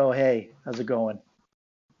 I'd be like, "Oh, hey, how's it going?"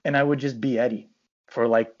 And I would just be Eddie for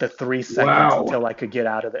like the 3 seconds Wow. until I could get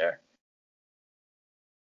out of there.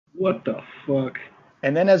 What the fuck?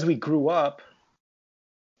 And then as we grew up,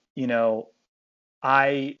 you know,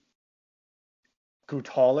 I grew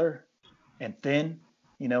taller and thin,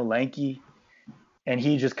 lanky, and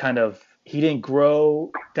he didn't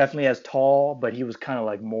grow definitely as tall, but he was kind of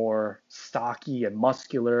like more stocky and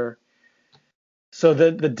muscular. So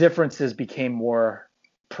the differences became more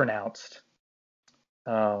pronounced.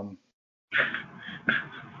 Um,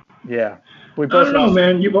 yeah, we I both don't know, lost.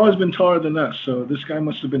 man. You've always been taller than us, so this guy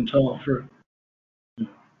must have been tall for.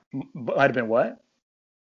 Might have been what?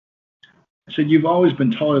 I said you've always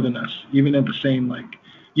been taller than us, even at the same like.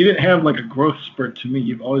 You didn't have like a growth spurt to me.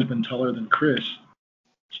 You've always been taller than Chris.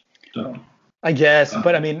 So. I guess,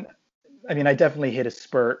 but Uh, I definitely hit a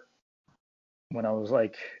spurt when I was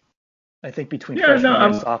like, I think between yeah, no, freshman year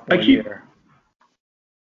and sophomore year.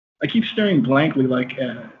 I keep staring blankly like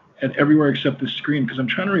at everywhere except the screen because I'm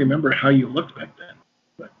trying to remember how you looked back then.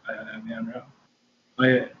 But I mean, I don't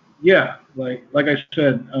know. Yeah, like I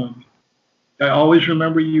said, I always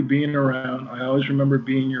remember you being around. I always remember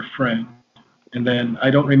being your friend. And then I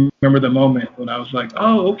don't remember the moment when I was like,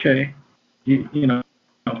 oh, okay, you know,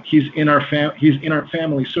 he's in our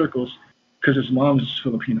family circles because his mom is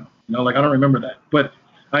Filipino. Like I don't remember that. But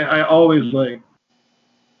I always like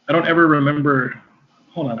I don't ever remember.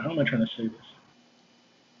 Hold on, how am I trying to say this?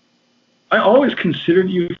 I always considered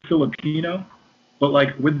you Filipino, but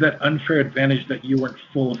like with that unfair advantage that you weren't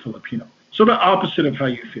full of Filipino. So the opposite of how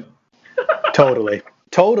you feel. Totally,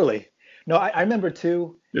 totally. No, I remember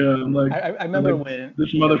too. Yeah, I'm like, I I'm remember like, when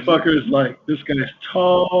this motherfucker is like, this guy's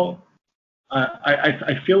tall.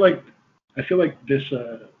 I feel like this.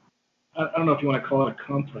 I don't know if you want to call it a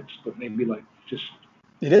complex, but maybe like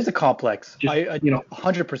it is a complex. just I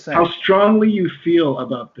 100%. how strongly you feel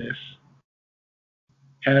about this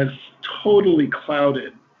has totally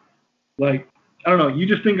clouded. Like I don't know, you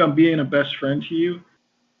just think I'm being a best friend to you,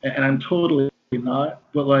 and I'm totally not.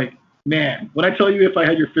 But like, man, when I tell you if I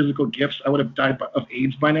had your physical gifts, I would have died of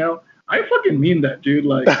AIDS by now. I fucking mean that, dude.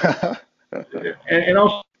 Like, and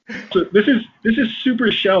also this is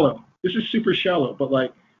super shallow. This is super shallow. But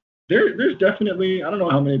like, there's definitely I don't know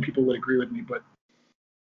how many people would agree with me, but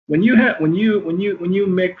when you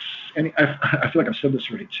mix any, I feel like I've said this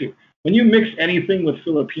already too. When you mix anything with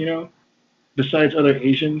Filipino besides other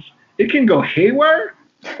Asians, it can go haywire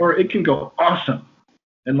or it can go awesome.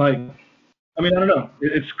 And like, I mean, I don't know.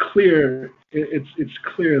 It's clear. It's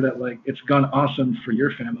clear that like it's gone awesome for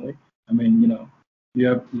your family. I mean, you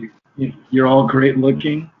you're all great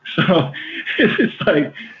looking. So it's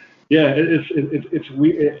like, yeah, it's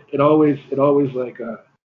weird. It always like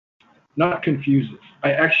not confuses.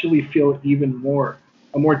 I actually feel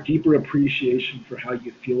a more deeper appreciation for how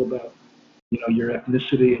you feel about your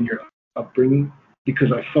ethnicity and your upbringing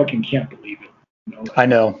because I fucking can't believe it. I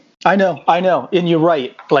know, I know, and you're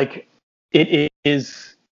right. Like it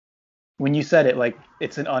is when you said it, like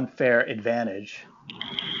it's an unfair advantage.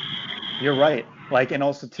 You're right. Like, and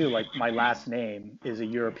also too, like my last name is a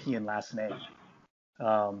European last name.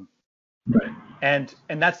 Um, Right. and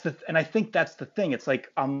that's and I think that's the thing. It's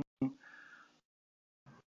like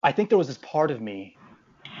I think there was this part of me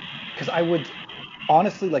because I would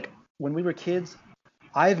honestly like when we were kids,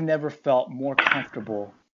 I've never felt more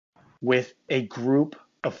comfortable with a group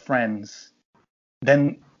of friends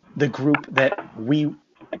than the group that we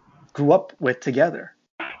grew up with together.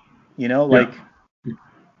 Yeah. Like,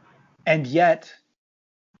 and yet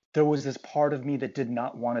there was this part of me that did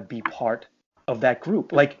not want to be part of that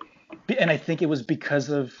group. Like, and I think it was because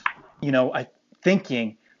of, I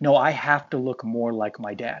thinking, no, I have to look more like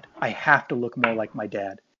my dad. I have to look more like my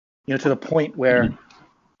dad, to the point where,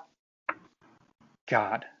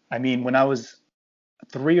 God, I mean, when I was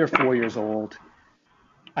 3 or 4 years old,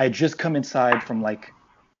 I had just come inside from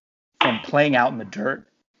playing out in the dirt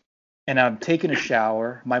and I'm taking a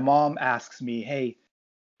shower. My mom asks me, "Hey,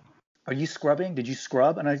 are you scrubbing? Did you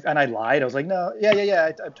scrub?" And I lied. I was like, "No, yeah,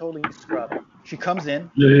 I totally scrubbed." She comes in,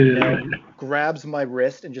 Yeah. grabs my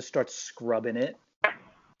wrist and just starts scrubbing it,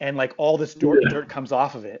 and like all this Yeah. dirt comes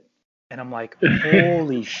off of it, and I'm like,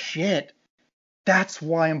 "Holy shit, that's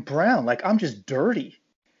why I'm brown. Like I'm just dirty."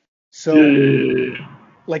 So Yeah.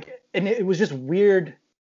 like, and it was just weird.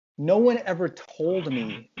 No one ever told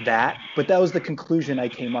me that, but that was the conclusion I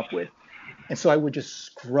came up with. And so I would just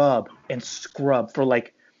scrub and scrub for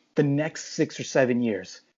like the next 6 or 7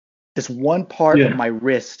 years. This one part of Yeah. my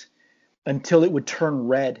wrist until it would turn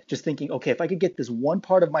red, just thinking, okay, if I could get this one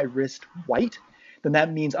part of my wrist white, then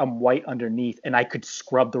that means I'm white underneath and I could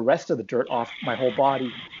scrub the rest of the dirt off my whole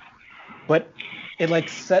body. But it like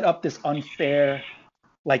set up this unfair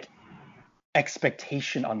like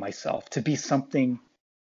expectation on myself to be something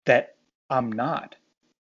that I'm not.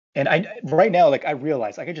 And I right now, like I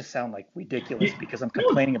realize I could just sound like ridiculous Yeah. because I'm No.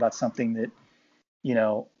 complaining about something that,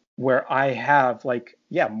 where I have like,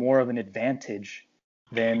 yeah, more of an advantage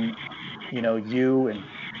than, you and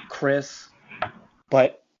Chris,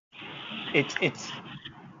 but it's it's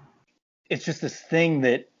it's just this thing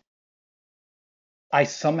that I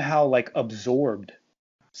somehow like absorbed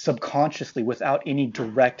subconsciously without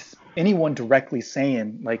anyone directly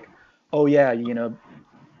saying like, oh yeah,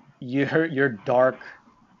 you're dark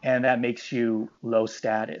and that makes you low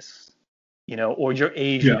status, or you're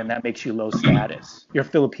Asian Yeah. and that makes you low status. You're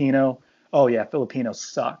Filipino. Oh yeah, Filipinos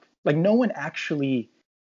suck. Like no one actually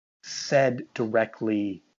said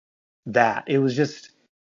directly that. It was just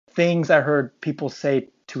things I heard people say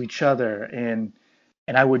to each other and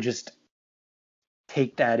I would just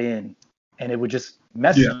take that in and it would just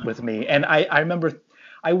mess Yeah. with me. And I remember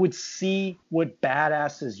I would see what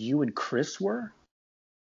badasses you and Chris were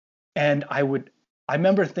and I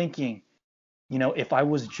remember thinking, if I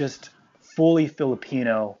was just fully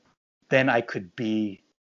Filipino, then I could be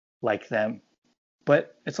like them.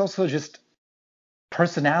 But it's also just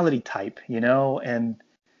personality type, Right.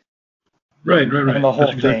 Right. and Right. the whole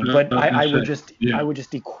That's thing. exactly what But I was I gonna would say. just I Yeah. would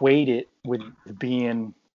just equate it with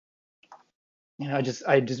being, I just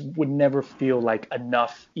would never feel like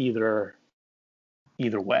enough either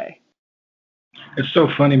way. It's so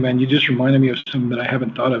funny, man. You just reminded me of something that I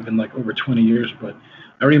haven't thought of in like over 20 years. But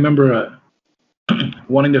I remember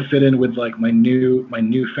wanting to fit in with like my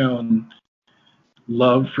newfound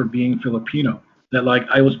love for being Filipino. That like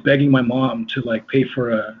I was begging my mom to like pay for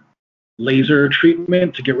a laser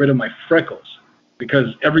treatment to get rid of my freckles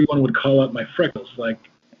because everyone would call out my freckles like,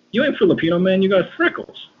 "You ain't Filipino, man. You got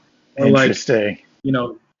freckles," or like, Interesting. you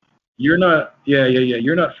know, "You're not. Yeah.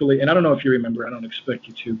 You're not fully." And I don't know if you remember. I don't expect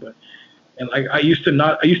you to, but and like I used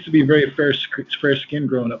to be very fair skinned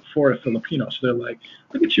growing up for a Filipino. So they're like,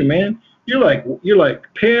 "Look at you, man. You're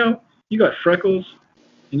like pale. You got freckles,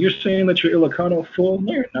 and you're saying that you're Ilocano full.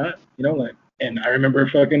 No, you're not. Like." And I remember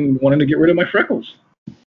fucking wanting to get rid of my freckles.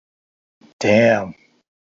 Damn.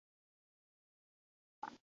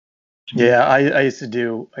 Yeah, I used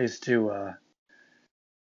to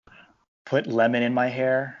put lemon in my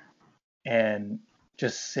hair and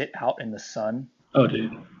just sit out in the sun Oh,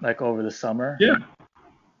 dude. like over the summer Yeah.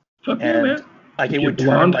 Fuck yeah, and man. like it Get would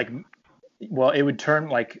turn blonde. like, well, it would turn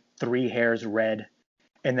like 3 hairs red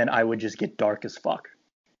and then I would just get dark as fuck,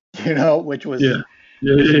 which was Yeah.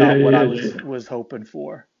 Yeah. just Yeah. Yeah. not what I Yeah. Yeah. was Yeah. was hoping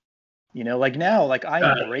for. Like now, like I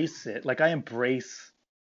Uh, embrace it. Like I embrace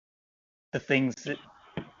the things that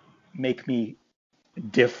make me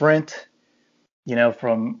different,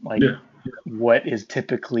 from like yeah. what is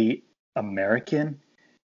typically American.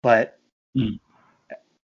 But Mm.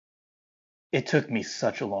 it took me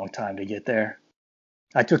such a long time to get there.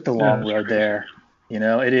 I took the Yeah, long that's road crazy. there.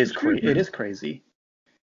 It is It's weird, it man. is crazy.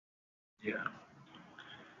 Yeah.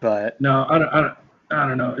 But No, I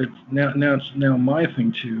don't know. It's now my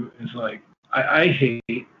thing too is like I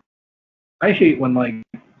hate when like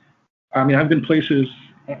I mean I've been places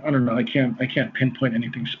I don't know I can't pinpoint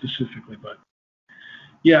anything specifically, but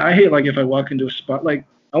yeah, I hate like if I walk into a spot like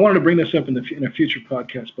I wanted to bring this up in a future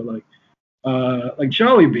podcast, but like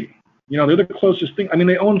Jollibee, they're the closest thing. I mean,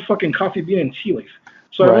 they own fucking Coffee Bean and Tea Leaf,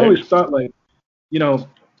 so I've right, always thought like you know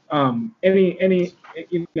any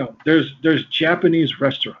there's Japanese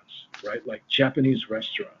restaurants, right? Like Japanese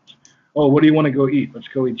restaurants. Oh, what do you want to go eat? Let's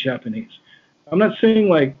go eat Japanese. I'm not saying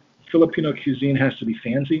like Filipino cuisine has to be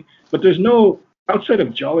fancy, but there's no outside of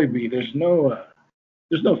Jollibee. There's no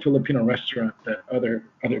Filipino restaurant that other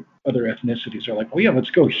ethnicities are like, oh yeah,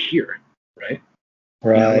 let's go here, right?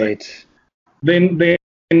 Like right, they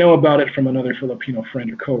know about it from another Filipino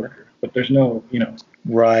friend or coworker, but there's no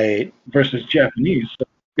right. versus Japanese. So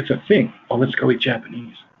it's a thing. Oh, let's go eat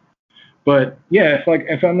Japanese. But yeah,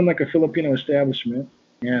 if I'm in like a Filipino establishment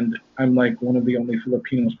and I'm like one of the only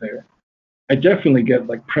Filipinos there, I definitely get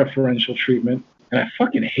like preferential treatment, and I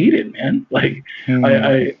fucking hate it, man. Like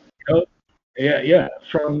I Hmm. yeah,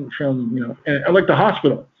 from and like the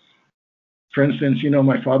hospital. For instance,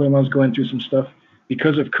 my father-in-law's going through some stuff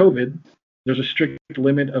because of COVID. There's a strict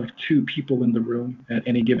limit of 2 people in the room at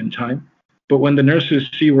any given time. But when the nurses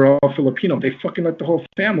see we're all Filipino, they fucking let the whole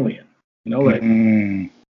family in. Like Hmm.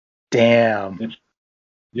 Damn, it's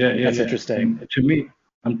yeah, yeah, that's yeah. interesting. And to me,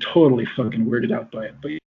 I'm totally fucking weirded out by it.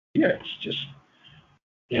 But yeah, it's just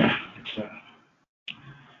yeah, it's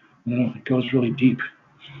it goes really deep.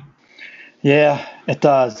 Yeah, it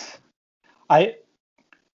does. I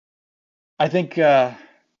I think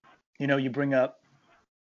you bring up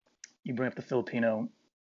the Filipino,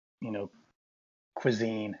 you know,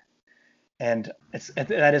 cuisine, and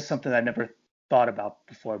that is something I never thought about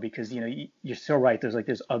before because you're so right.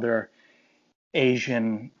 There's other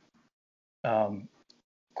Asian um,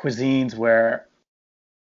 cuisines where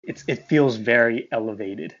it feels very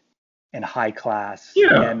elevated and high class,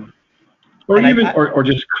 Yeah, and or and even I or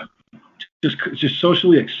just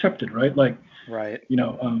socially accepted, right? Like right,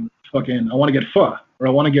 fucking, I want to get pho, or I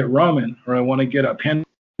want to get ramen, or I want to get a Panda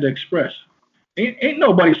Express. Ain't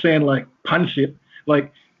nobody saying like pancit. Like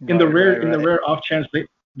right, right, in the right, rare off chance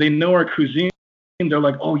they know our cuisine, they're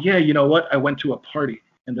like, oh yeah, you know what? I went to a party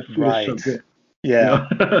and the food is so right. good. You Yeah,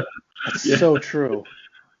 know? that's Yeah, so true.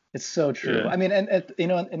 It's so true. yeah, I mean,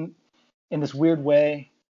 and in this weird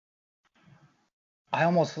way, I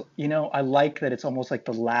almost, I like that it's almost like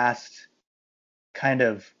the last kind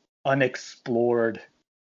of unexplored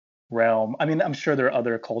realm. I mean, I'm sure there are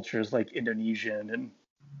other cultures like Indonesian and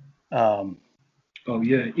um, oh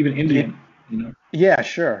yeah, even yeah, Indian. You know? yeah,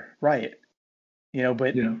 sure, right.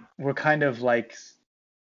 But Yeah, we're kind of like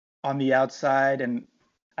on the outside, and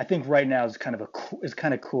I think right now is kind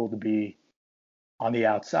of cool to be on the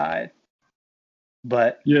outside.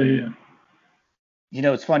 But yeah,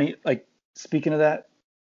 yeah. it's funny. Like speaking of that,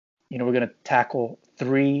 we're gonna tackle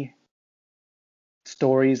 3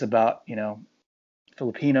 stories about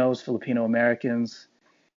Filipinos, Filipino Americans,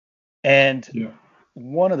 and Yeah.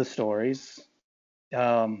 one of the stories.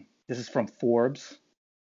 This is from Forbes.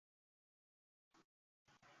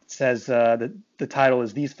 It says the title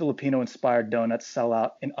is "These Filipino-inspired donuts sell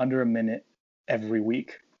out in under a minute every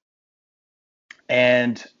week,"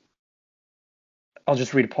 and I'll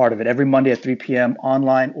just read a part of it. Every Monday at 3 p.m.,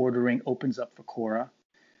 online ordering opens up for Cora.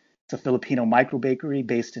 It's a Filipino micro bakery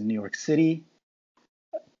based in New York City.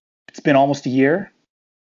 It's been almost a year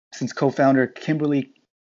since co-founder Kimberly,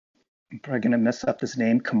 I'm probably going to mess up this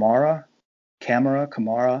name, Kamara,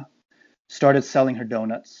 started selling her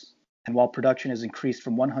donuts. And while production has increased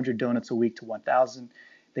from 100 donuts a week to 1,000,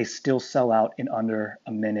 they still sell out in under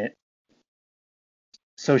a minute.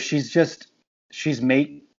 So she's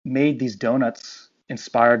made these donuts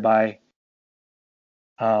inspired by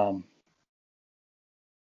um,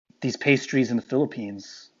 these pastries in the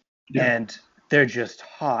Philippines, Yeah. and they're just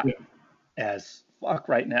hot Yeah. as fuck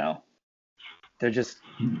right now. They're just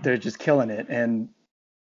they're just killing it, and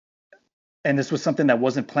this was something that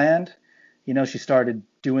wasn't planned. She started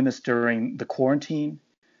doing this during the quarantine,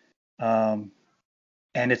 um,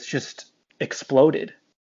 and it's just exploded.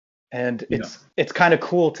 And Yeah. it's kind of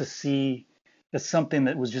cool to see that something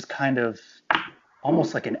that was just kind of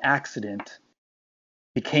almost like an accident,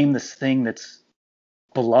 became this thing that's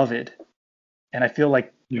beloved. And I feel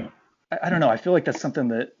like, Yeah. I don't know, I feel like that's something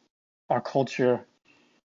that our culture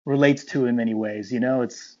relates to in many ways.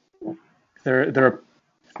 It's there.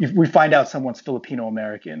 If we find out someone's Filipino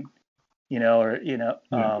American, or Yeah.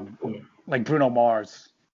 Yeah. like Bruno Mars,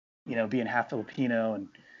 being half Filipino, and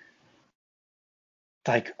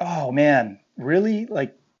like, oh man, really?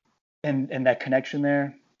 Like, and that connection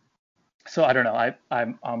there. So I don't know.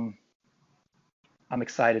 I'm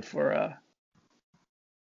excited for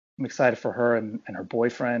her and her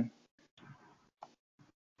boyfriend.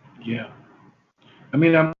 Yeah. I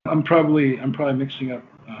mean, I'm probably mixing up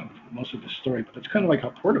most of the story, but it's kind of like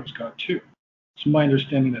how Portos got too. It's my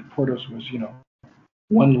understanding that Portos was,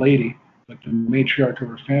 one lady, like the matriarch of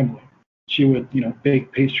her family. She would,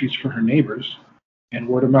 bake pastries for her neighbors, and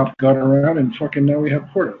word of mouth got around, and fucking now we have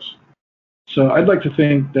Portos. So I'd like to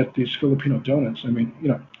think that these Filipino donuts, I mean,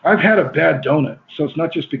 I've had a bad donut, so it's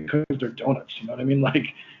not just because they're donuts, you know what I mean? Like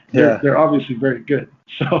Yeah. they're obviously very good.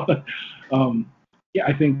 So um, yeah,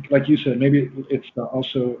 I think like you said, maybe it's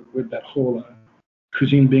also with that whole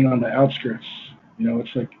cuisine being on the outskirts.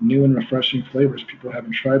 It's like new and refreshing flavors people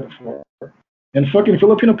haven't tried before. And fucking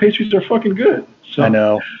Filipino pastries are fucking good. I So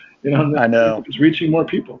know. I know. it's reaching more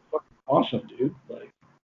people. Fucking awesome, dude. Like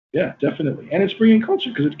yeah, definitely. And it's bringing culture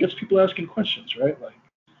because it gets people asking questions, right? Like,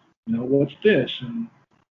 what's this? And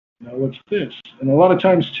what's this? And a lot of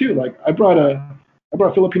times too, like I brought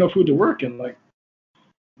Filipino food to work, and like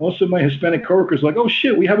most of my Hispanic coworkers, are like, oh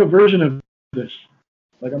shit, we have a version of this.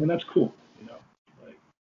 Like, I mean, that's cool, like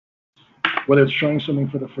whether it's trying something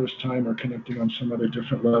for the first time or connecting on some other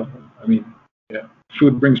different level. I mean, yeah,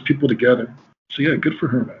 food brings people together. So yeah, good for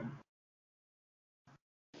her, man.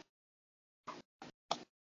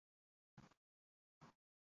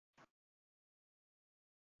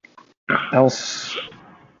 Else,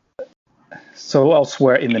 so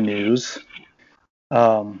elsewhere in the news,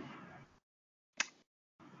 um,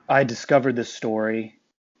 I discovered this story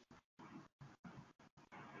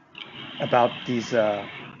about these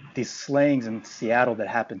slayings in Seattle that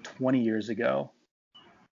happened 20 years ago.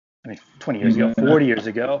 I mean, 20 years ago, Yeah. 40 years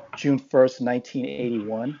ago, June 1st,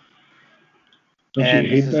 1981. Don't you And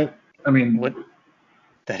this hate is that? I mean, what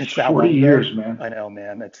that it's it's that 40 long ago. years, man. I know,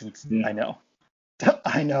 man. Yeah. I know.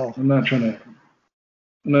 I know. I'm not trying to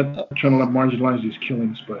I'm not trying to marginalize these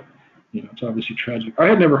killings, but it's obviously tragic. I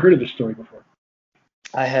had never heard of this story before.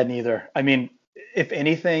 I hadn't either. I mean, if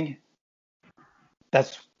anything,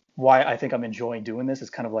 that's why I think I'm enjoying doing this.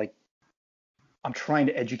 It's kind of like I'm trying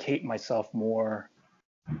to educate myself more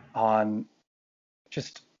on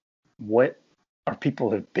just what our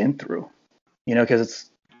people have been through.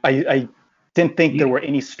 Because I didn't think there were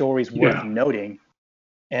any stories worth Yeah, noting,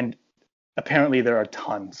 and apparently there are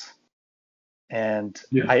tons. And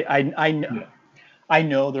yeah, yeah, I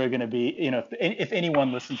know there are going to be, if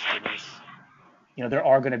anyone listens to this, there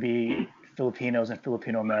are going to be Filipinos and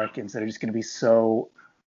Filipino Americans that are just going to be so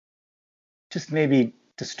just maybe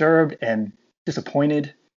disturbed and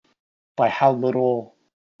disappointed by how little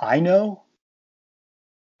I know.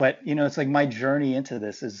 But it's like my journey into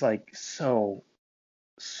this is like so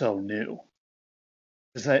new.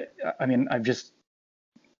 I mean,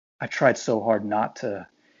 I've tried so hard not to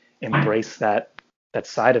embrace that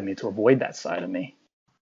side of me, to avoid that side of me.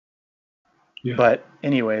 yeah. But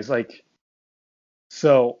anyways, like,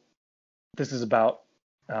 so this is about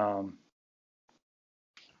um,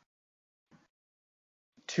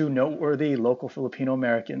 two noteworthy local Filipino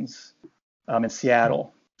Americans in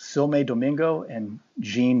Seattle, Silme Domingo and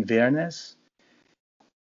Jean Viernes.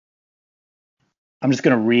 I'm just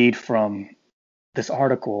going to read from this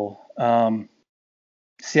article.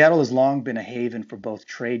 Seattle has long been a haven for both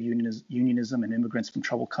trade unionism and immigrants from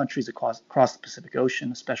troubled countries across the Pacific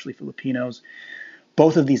Ocean, especially Filipinos.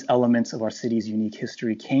 Both of these elements of our city's unique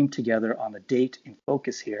history came together on the date in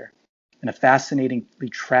focus here, in a fascinatingly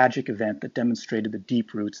tragic event that demonstrated the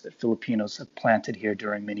deep roots that Filipinos have planted here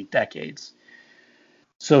during many decades.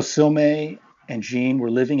 So Silme and Jean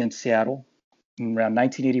were living in Seattle in around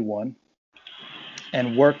 1981,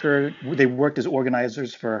 and they worked as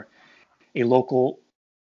organizers for a Local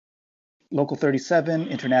 37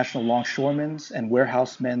 International Longshoremen's and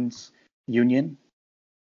Warehousemen's Union,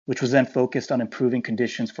 which was then focused on improving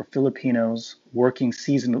conditions for Filipinos working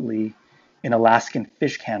seasonally in Alaskan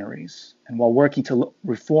fish canneries. And while working to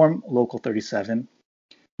reform Local 37,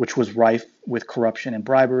 which was rife with corruption and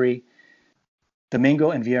bribery,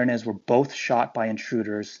 Domingo and Viernes were both shot by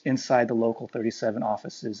intruders inside the Local 37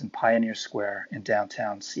 offices in Pioneer Square in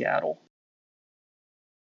downtown Seattle.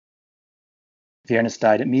 Viernes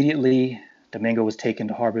died immediately. Domingo was taken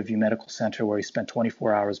to Harborview Medical Center, where he spent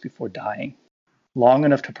 24 hours before dying, long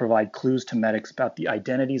enough to provide clues to medics about the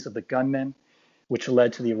identities of the gunmen, which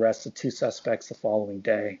led to the arrest of 2 suspects the following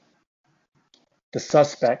day. The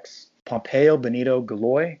suspects, Pompeo Benito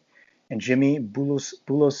Galoy and Jimmy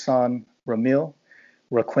Bulosan Ramil,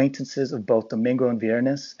 were acquaintances of both Domingo and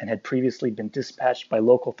Viernes and had previously been dispatched by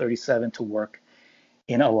Local 37 to work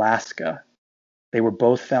in Alaska. They were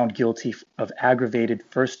both found guilty of aggravated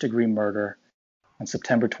first-degree murder on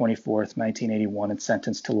September 24th, 1981, and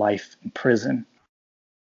sentenced to life in prison.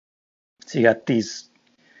 So you got these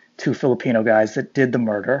 2 Filipino guys that did the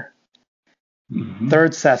murder. Mm-hmm.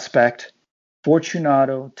 Third suspect,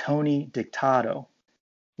 Fortunato Tony Dictado,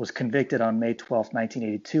 was convicted on May 12,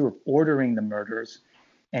 1982 of ordering the murders,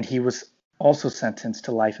 and he was also sentenced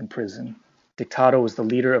to life in prison. Dictado was the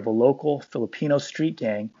leader of a local Filipino street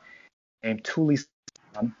gang named Tulisan.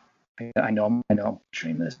 I know I'm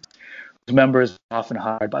butchering this. Whose members were often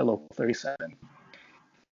hired by Local 37.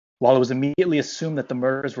 While it was immediately assumed that the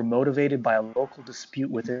murders were motivated by a local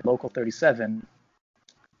dispute within Local 37,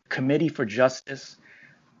 the Committee for Justice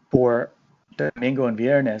for Domingo and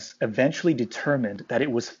Viernes eventually determined that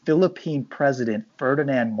it was Philippine President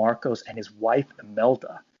Ferdinand Marcos and his wife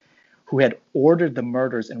Imelda who had ordered the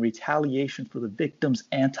murders in retaliation for the victims'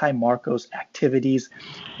 anti-Marcos activities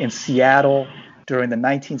in Seattle during the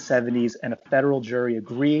 1970s, and a federal jury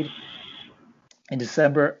agreed in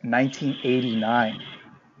December 1989.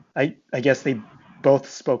 I guess they both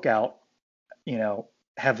spoke out,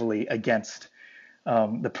 heavily against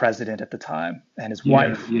the president at the time and his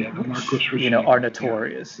wife, the Marcos regime, are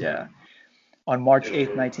notorious. Yeah. On March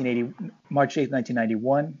 8th,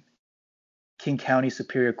 1991, King County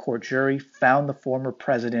Superior Court jury found the former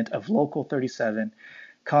president of Local 37,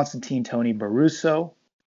 Constantine Tony Barroso,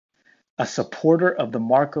 a supporter of the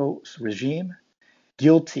Marcos regime,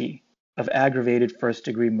 guilty of aggravated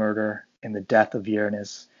first-degree murder in the death of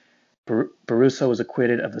Viernes. Barroso was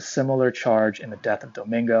acquitted of a similar charge in the death of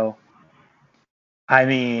Domingo. I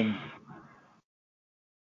mean,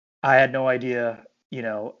 I had no idea,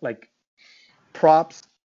 props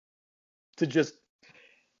to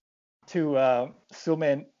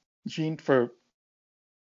Silman Jean for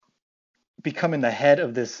becoming the head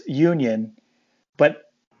of this union,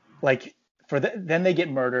 but then they get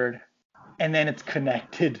murdered, and then it's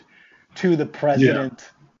connected to the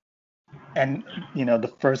president and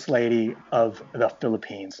the first lady of the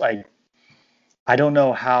Philippines. I don't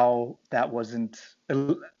know how that wasn't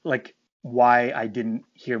why I didn't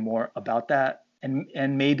hear more about that,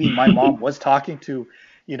 and maybe my mom was talking to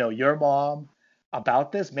your mom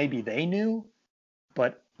about this. Maybe they knew,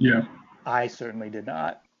 but I certainly did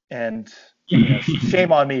not. And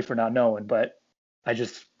shame on me for not knowing, but that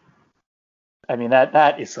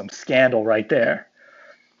is some scandal right there,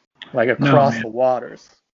 across the waters.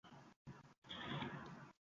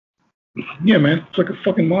 Yeah, man, it's like a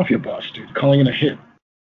fucking mafia boss, dude, calling in a hit.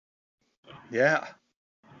 Yeah.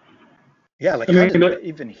 Yeah, how did they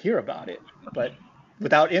even hear about it? But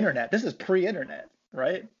without internet, this is pre-internet,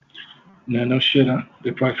 right? No shit, huh?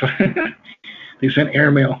 They probably they sent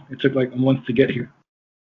airmail. It took like a month to get here.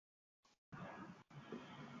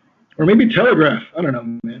 Or maybe telegraph. I don't know,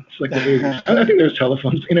 man. It's like the 80s. I think there's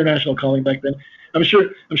telephones, international calling back then. I'm sure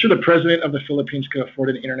the president of the Philippines could afford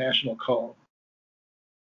an international call.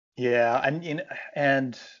 Yeah,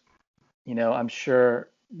 and I'm sure.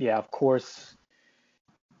 Yeah, of course.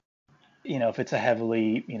 If it's a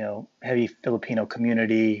heavy Filipino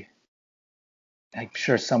community, I'm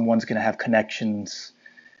sure someone's going to have connections,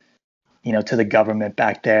 to the government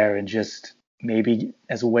back there, and just maybe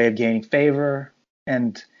as a way of gaining favor.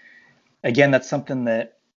 And again, that's something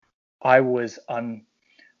that I was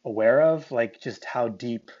unaware of, just how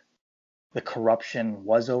deep the corruption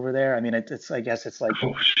was over there. I mean, I guess it's like,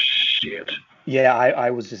 oh shit. Yeah,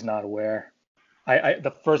 I was just not aware.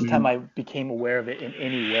 The first time I became aware of it in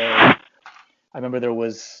any way, I remember there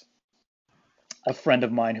was a friend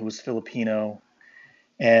of mine who was Filipino,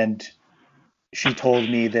 and she told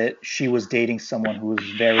me that she was dating someone who was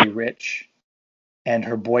very rich, and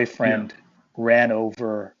her boyfriend ran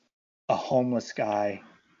over a homeless guy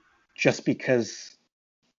just because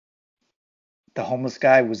the homeless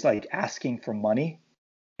guy was asking for money.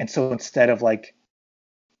 And so instead of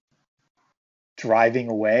driving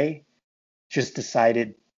away, just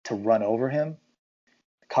decided to run over him.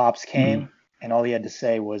 The cops came, and all he had to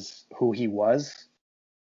say was who he was,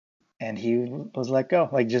 and he was let go.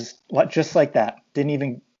 Just like that.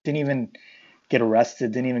 Didn't even get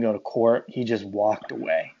arrested. Didn't even go to court. He just walked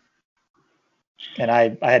away. And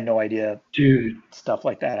I had no idea, dude, stuff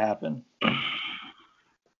like that happened.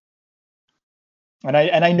 And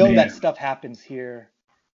I know that Man, stuff happens here,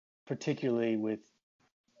 particularly with,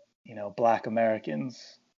 Black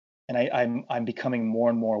Americans, and I'm becoming more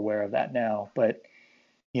and more aware of that now. But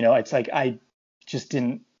it's like I just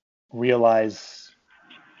didn't realize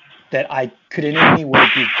that I could in any way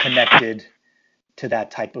be connected to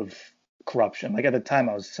that type of corruption. Like at the time,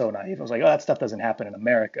 I was so naive. I was like, oh, that stuff doesn't happen in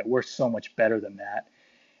America. We're so much better than that.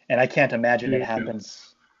 And I can't imagine it dude,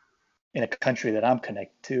 happens in a country that I'm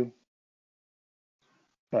connected to.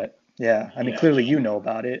 But yeah, I mean, yeah. clearly you know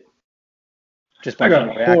about it just I by got from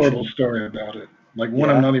a your horrible reaction. story about it. Like one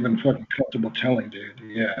I'm Yeah. not even fucking comfortable telling, dude.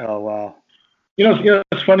 Yeah. Oh, wow.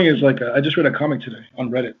 What's funny is like I just read a comic today on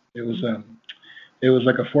Reddit. It was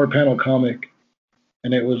like a four-panel comic,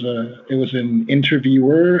 and it was an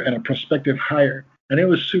interviewer and a prospective hire, and it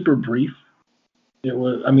was super brief. It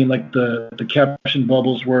was, I mean, like the caption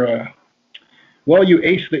bubbles were, well, you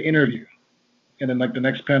aced the interview, and then like the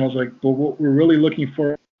next panel is like, but what we're really looking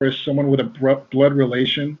for is someone with a blood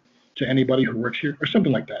relation to anybody who works here, or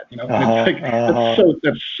something like that, And it's Uh-huh. like Uh-huh.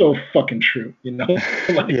 that's so fucking true.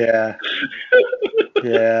 Like, Yeah.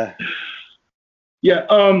 Yeah.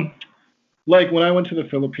 yeah, like when I went to the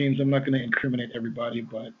Philippines, I'm not going to incriminate everybody,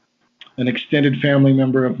 but an extended family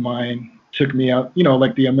member of mine took me out,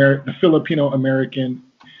 like the Filipino American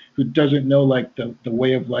who doesn't know like the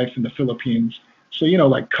way of life in the Philippines. So,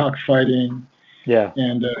 like cockfighting Yeah.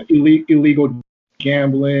 and illegal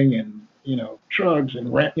gambling and, drugs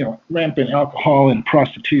and rampant alcohol and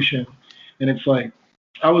prostitution. And it's like,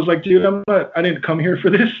 I was like, dude, I didn't come here for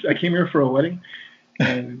this. I came here for a wedding.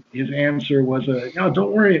 And his answer was, "No,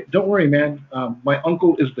 don't worry, man. My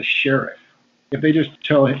uncle is the sheriff. If they just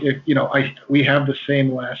tell him, if we have the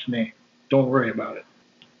same last name, don't worry about it."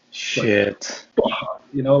 It's like, Shit. fuck,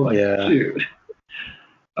 like, Yeah. dude.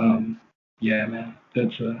 Um, yeah, man,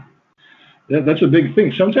 that's a big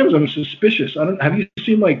thing. Sometimes I'm suspicious. I don't. Have you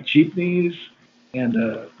seen like jeepneys and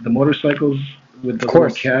the motorcycles with Of the little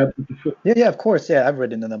course. cab with the foot? Yeah, yeah, of course. Yeah, I've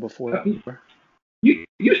ridden in them before.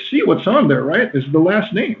 You see what's on there, right? Is the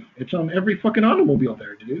last name. It's on every fucking automobile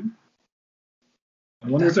there, dude. I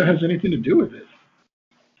wonder if That's that has anything to do with it.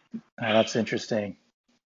 that's interesting.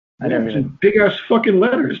 I Yeah, never it's even in big ass fucking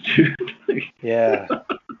letters, dude. yeah.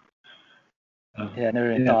 Yeah, I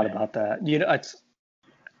never even Yeah, thought man. about that.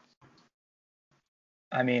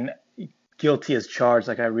 I mean, guilty as charged,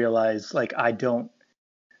 like I realize like I don't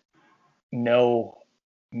know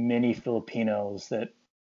many Filipinos that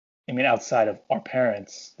I mean outside of our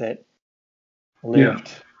parents Yeah,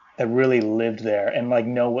 lived that really lived there and like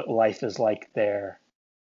know what life is like there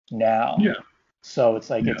now. yeah, So it's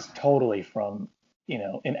like yeah. it's totally from,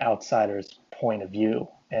 an outsider's point of view.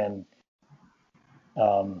 And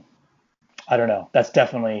um I don't know. That's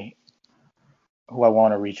definitely who I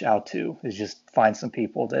want to reach out to is just find some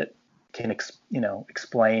people that can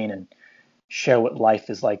explain and share what life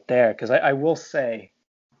is like there. Because I will say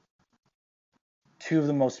two of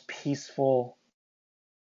the most peaceful.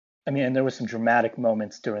 I mean, and there was some dramatic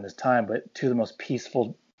moments during this time, but two of the most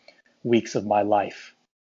peaceful weeks of my life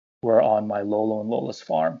were on my Lolo and Lola's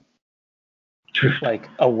farm, like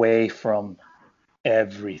away from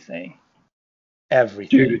everything,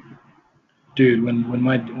 everything. dude, dude. When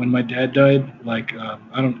my dad died, like I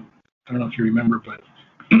don't know if you remember, but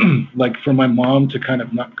like for my mom to kind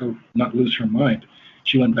of not lose her mind,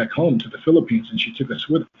 she went back home to the Philippines and she took us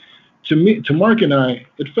with her. To Mark and I,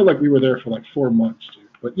 it felt like we were there for like 4 months, dude.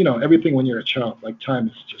 But everything when you're a child, like time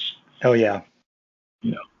is just Oh yeah,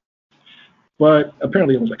 you know. But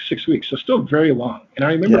apparently it was like 6 weeks, so still very long. And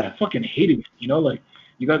I remember yeah, fucking hating it. Like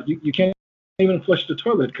you can't even flush the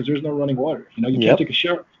toilet because there's no running water. You can't yep, take a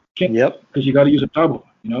shower. You can't yep, because you got to use a tabo.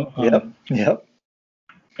 yep, yep.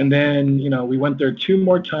 And then we went there two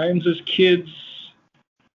more times as kids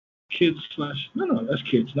slash no as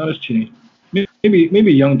kids, not as teenagers.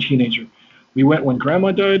 Maybe young teenager. We went when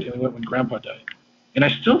grandma died and we went when grandpa died. And I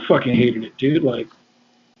still fucking hated it, dude. Like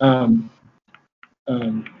um,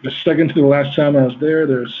 the second to the last time I was there,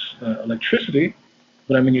 there's electricity,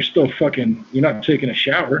 but I mean, you're not taking a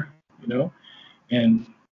shower, you know? And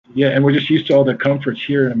yeah, and we're just used to all the comforts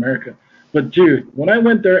here in America. But dude, when I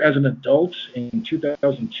went there as an adult in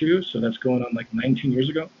 2002, so that's going on like 19 years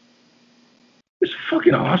ago, it's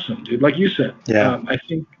fucking awesome, dude. Like you said, Yeah, I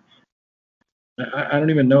think, I don't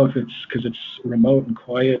even know if it's because it's remote and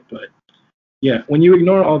quiet, but yeah, when you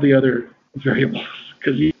ignore all the other variables,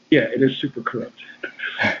 because yeah, it is super corrupt.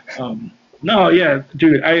 Um, no, yeah,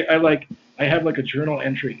 dude, I have like a journal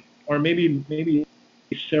entry, or maybe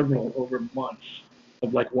several over months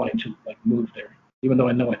of like wanting to like move there, even though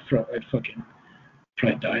I know I'd fucking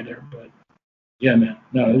probably die there. But yeah, man,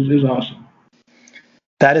 no, it was awesome.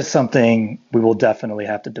 That is something we will definitely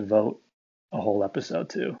have to devote a whole episode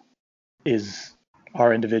to, is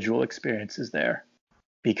our individual experiences there,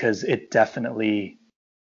 because it definitely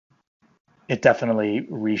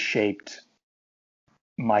reshaped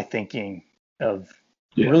my thinking of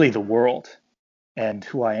really the world and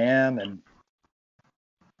who I am.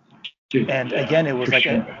 And again, it was like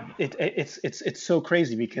it's so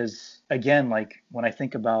crazy, because again, like when I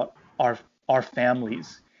think about our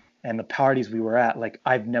families and the parties we were at, like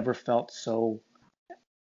I've never felt so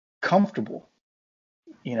comfortable,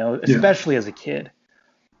 especially as a kid.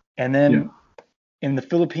 And then in the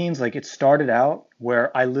Philippines, like it started out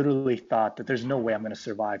where I literally thought that there's no way I'm going to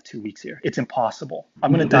survive 2 weeks here. It's impossible.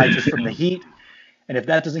 I'm going to die just from the heat. And if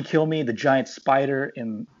that doesn't kill me, the giant spider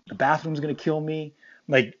in the bathroom is going to kill me.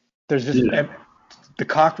 Like there's just the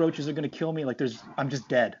cockroaches are going to kill me. Like I'm just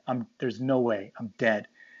dead. There's no way I'm dead.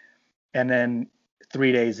 And then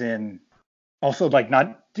 3 days in, also like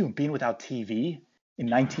being without TV in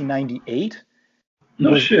 1998.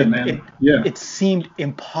 No shit, man. It seemed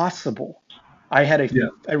impossible. I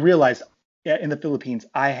realized in the Philippines,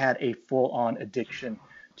 I had a full-on addiction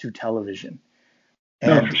to television.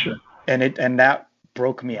 And, for sure. And that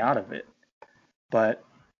broke me out of it. But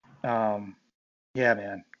yeah,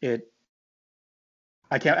 man,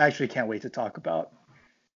 I can't wait to talk about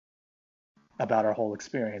our whole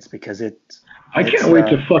experience, because I can't wait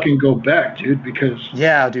to fucking go back, dude, because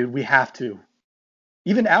yeah, dude, we have to.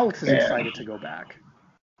 Even Alex is excited to go back.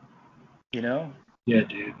 Yeah,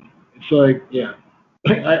 dude. It's like,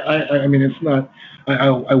 I mean, it's not.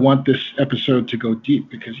 I want this episode to go deep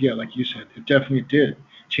because, like you said, it definitely did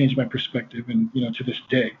change my perspective, and to this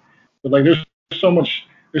day. But like, there's so much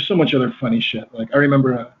other funny shit. Like I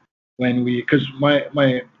remember when because my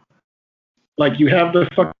like you have the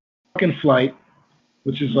fucking flight,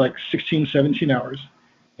 which is like 16, 17 hours.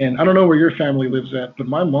 And I don't know where your family lives at, but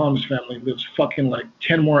my mom's family lives fucking like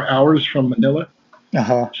 10 more hours from Manila.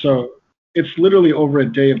 So it's literally over a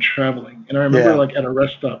day of traveling. And I remember like at a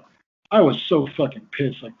rest stop, I was so fucking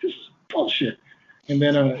pissed. Like, this is bullshit. And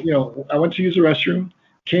then, I went to use the restroom,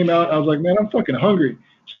 came out. I was like, man, I'm fucking hungry.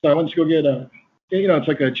 So I went to go get it's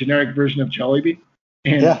like a generic version of Jollibee.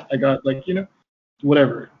 And I got like,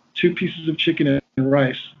 whatever, 2 pieces of chicken and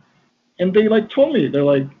rice. And they like told me, they're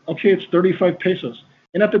like, okay, it's 35 pesos.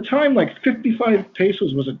 And at the time, like 55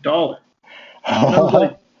 pesos was $1. And I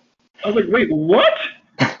was like, wait, what?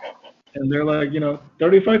 And they're like,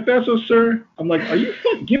 35 pesos, sir. I'm like, are you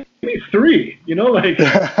fucking, give me 3, like,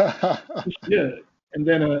 yeah. And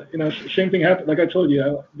then, same thing happened. Like I told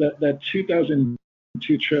you, that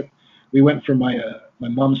 2002 trip, we went for my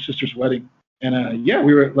mom's sister's wedding. And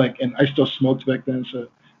we were like, and I still smoked back then. So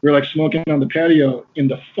we were like smoking on the patio in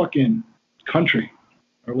the fucking country,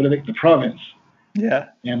 or what are they, the province. Yeah.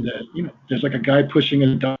 And, there's like a guy pushing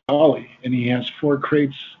a dolly, and he has 4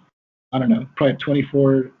 crates, I don't know, probably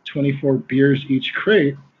 24 beers each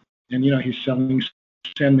crate. And, he's selling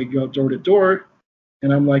San door to door.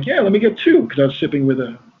 And I'm like, yeah, let me get 2, because I was sipping with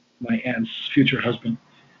my aunt's future husband.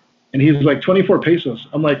 And he's like, 24 pesos.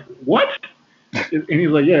 I'm like, what? And he's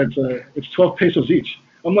like, yeah, it's 12 pesos each.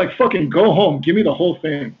 I'm like, fucking go home. Give me the whole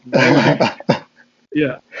thing.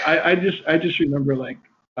 Yeah. I just remember, like,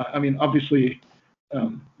 I mean, obviously,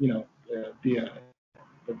 the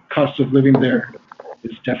cost of living there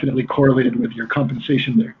is definitely correlated with your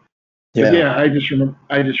compensation there. But I just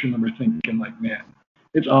remember thinking, like, man,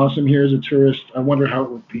 it's awesome here as a tourist. I wonder how it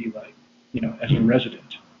would be like, as a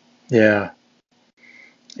resident. Yeah.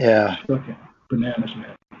 Yeah. It's fucking bananas,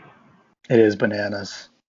 man. It is bananas.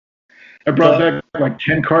 I brought back like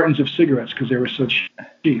 10 cartons of cigarettes because they were so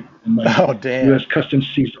cheap. And like, oh damn. U.S. Customs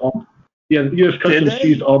seized all. Yeah, the U.S. Customs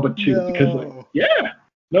seized all but 2 because, like,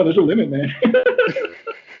 no, there's a limit, man.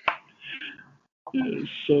 It's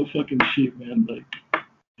so fucking cheap, man. Like,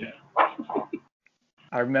 yeah.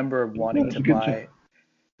 I remember wanting to buy.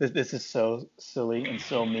 This is so silly and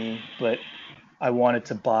so me, but I wanted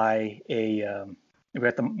to buy a. We're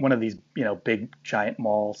at one of these, big giant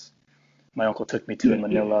malls. My uncle took me to in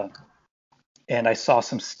Manila, and I saw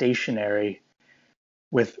some stationery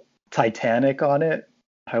with Titanic on it.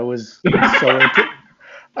 I was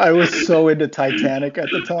so into Titanic at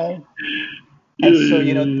the time. And so,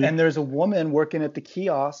 and there's a woman working at the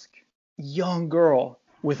kiosk, young girl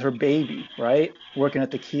with her baby, right? Working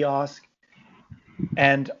at the kiosk.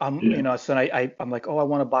 And I'm like, oh, I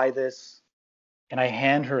want to buy this. And I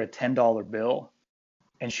hand her a $10 bill.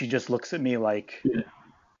 And she just looks at me like,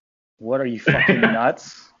 what, are you fucking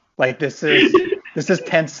nuts? Like, this is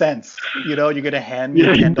 10 cents. You're going to hand me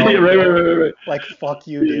a $10 bill. Right. Like, fuck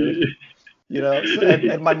you, dude.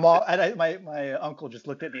 And my mom and my uncle just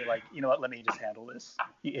looked at me like, you know what, let me just handle this,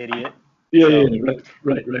 you idiot. Yeah, So yeah,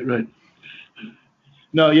 right.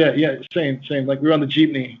 No, yeah, same. Like we were on the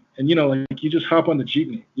jeepney, and like you just hop on the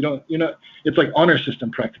jeepney. It's like honor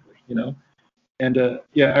system practically. And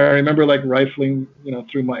yeah, I remember like rifling,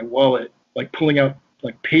 through my wallet, like pulling out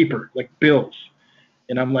like paper, like bills,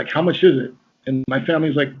 and I'm like, how much is it? And my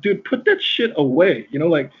family's like, dude, put that shit away.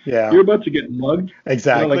 Like yeah, you're about to get mugged. Like,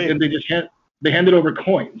 exactly. and they handed over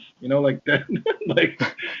coins. Like that, like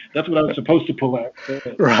that's what I was supposed to pull out.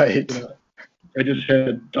 But, Right. I just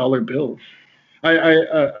had dollar bills.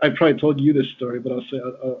 I probably told you this story, but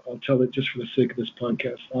I'll tell it just for the sake of this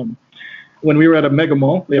podcast. When we were at a mega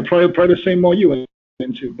mall, they have probably the same mall you went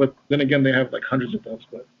into, but then again, they have like hundreds of those.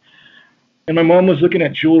 And my mom was looking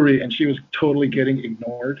at jewelry, and she was totally getting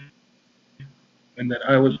ignored. And then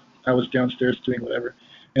I was downstairs doing whatever,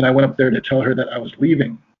 and I went up there to tell her that I was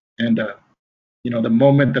leaving. And the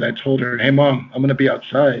moment that I told her, "Hey, Mom, I'm gonna be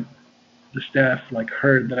outside," the staff like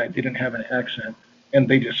heard that I didn't have an accent, and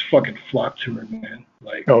they just fucking flocked to her, man.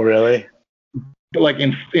 Like, Oh, really? but like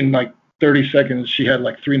in like 30 seconds, she had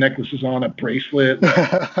like 3 necklaces on, a bracelet,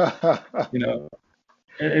 because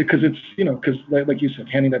it's because like you said,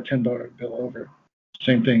 handing that $10 bill over,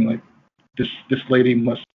 same thing. Like this lady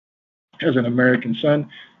has an American son.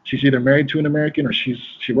 She's either married to an American or she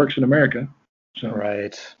works in America. So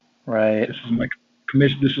right. This is my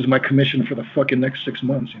commission. This is my commission for the fucking next 6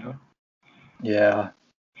 months. Yeah.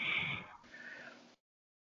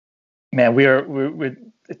 Man,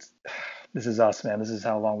 this is us, man. This is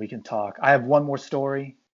how long we can talk. I have one more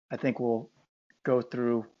story. I think we'll go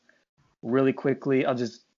through really quickly.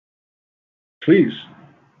 Please,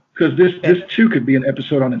 because this too could be an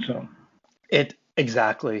episode on its own.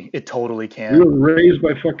 Exactly. It totally can. We were raised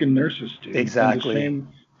by fucking nurses, dude. Exactly.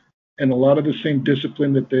 And a lot of the same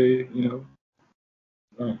discipline that they,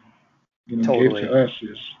 totally gave to us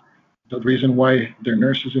is the reason why they're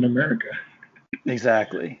nurses in America.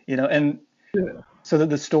 Exactly. And so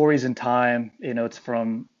the stories in time, it's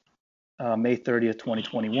from May 30th,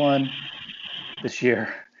 2021, this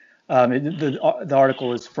year. The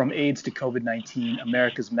article is From AIDS to COVID-19,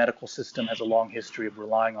 America's medical system has a long history of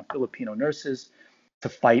relying on Filipino nurses to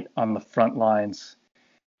fight on the front lines.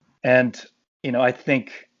 And, I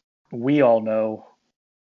think we all know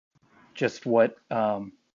just what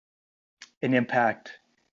an impact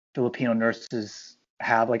Filipino nurses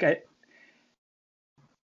have.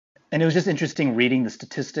 And it was just interesting reading the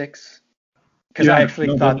statistics, because I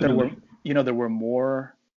actually thought there were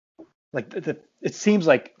more. Like it seems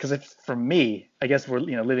like, because for me, I guess we're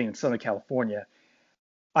living in Southern California,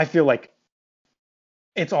 I feel like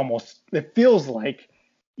it feels like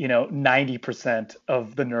 90%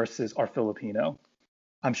 of the nurses are Filipino.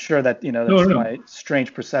 I'm sure that that's my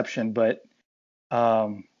strange perception, but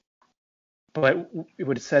what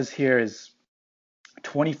it says here is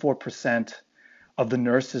 24% of the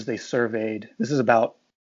nurses they surveyed. This is about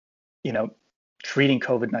treating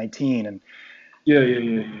COVID-19, and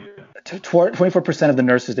 24% of the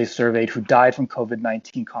nurses they surveyed who died from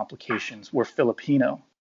COVID-19 complications were Filipino,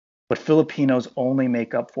 but Filipinos only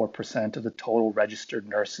make up 4% of the total registered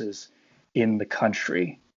nurses in the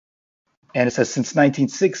country. And it says since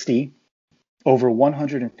 1960, over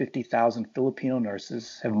 150,000 Filipino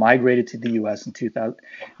nurses have migrated to the U.S.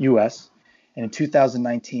 and in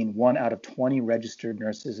 2019, 1 out of 20 registered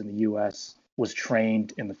nurses in the U.S. was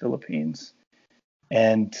trained in the Philippines.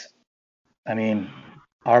 And I mean,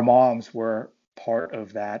 our moms were part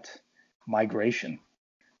of that migration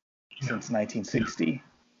since 1960.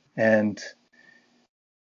 And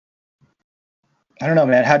I don't know,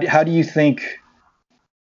 man, how do you think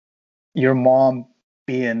your mom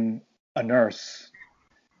being a nurse,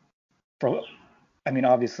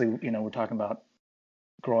 obviously, we're talking about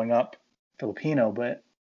growing up Filipino, but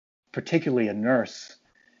particularly a nurse,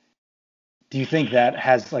 do you think that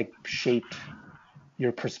has shaped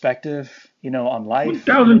your perspective, on life?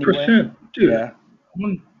 1,000%, dude. Yeah.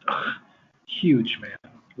 Huge, man.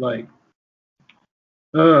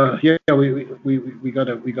 We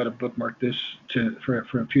gotta bookmark this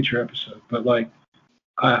for a future episode. But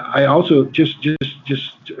I also just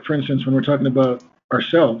for instance, when we're talking about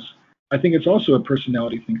ourselves, I think it's also a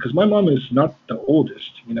personality thing, because my mom is not the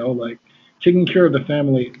oldest. Taking care of the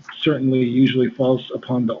family certainly usually falls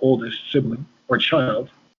upon the oldest sibling or child.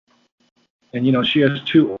 And she has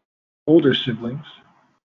 2 older siblings,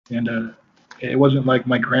 and it wasn't like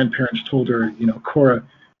my grandparents told her, Cora,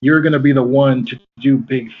 you're going to be the one to do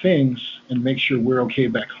big things and make sure we're okay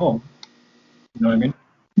back home. You know what I mean?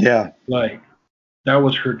 Yeah. That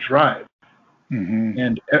was her drive. Mm-hmm.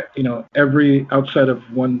 and every outside of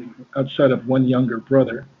one younger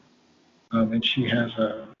brother, and she has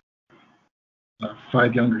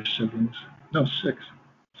 5 younger siblings. No, 6,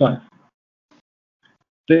 5.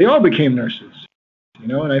 They all became nurses,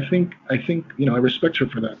 and I respect her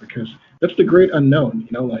for that because that's the great unknown,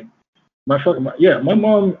 like my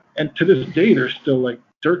mom, and to this day they're still like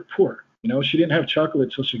dirt poor. She didn't have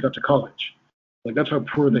chocolate till she got to college. Like that's how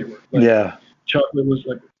poor they were. Like Yeah. chocolate was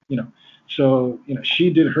like, so she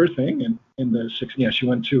did her thing, and in the six, she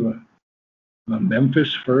went to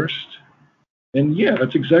Memphis first, and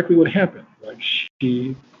that's exactly what happened. Like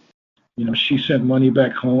she sent money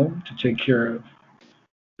back home to take care of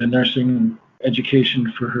the nursing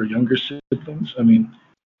education for her younger siblings. I mean,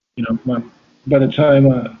 by the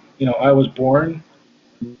time I was born,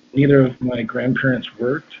 neither of my grandparents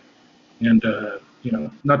worked, and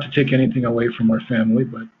not to take anything away from our family,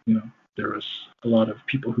 but there was a lot of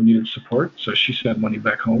people who needed support, so she sent money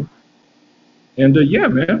back home. And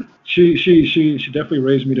man, she definitely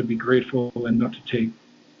raised me to be grateful and not to take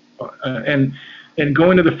and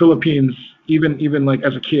going to the Philippines, even like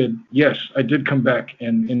as a kid, yes, I did come back,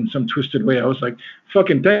 and in some twisted way, I was like,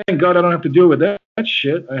 fucking thank God I don't have to deal with that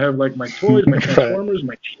shit. I have like my toys, my Transformers,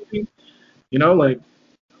 my TV, like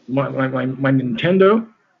my Nintendo,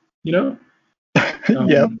 Yep.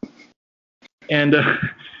 And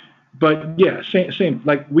but yeah, same.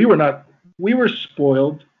 Like we were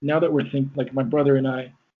spoiled. Now that we're like my brother and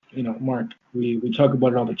I, Mark, we talk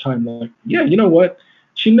about it all the time. Like, yeah, you know what?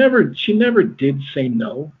 She never did say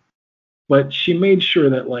no, but she made sure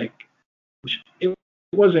that like it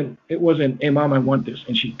wasn't hey mom, I want this,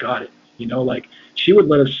 and she got it. Like she would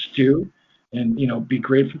let us stew and be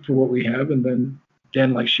grateful for what we have, and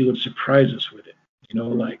then like she would surprise us with it.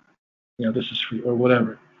 Like this is free or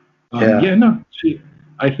whatever. No,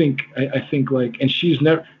 I think like, and she's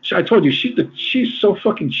never. I told you she's so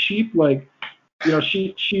fucking cheap. Like,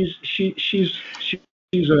 she's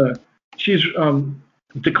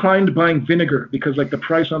declined buying vinegar because like the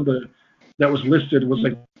price on that was listed was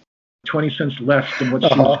like 20 cents less than what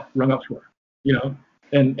she was rung up for.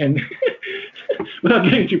 And without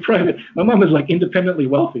getting too private, my mom is like independently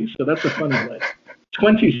wealthy, so that's a funny like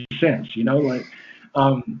 20 cents. Like,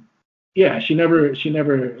 she never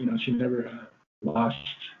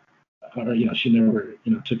lost, or she never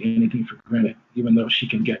took anything for granted, even though she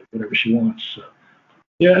can get whatever she wants. So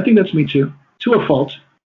I think that's me too, to a fault,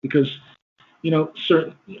 because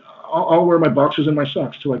certain I'll wear my boxers and my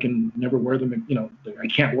socks till I can never wear them. I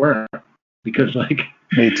can't wear them because like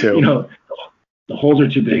me too. The holes are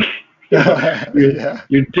too big.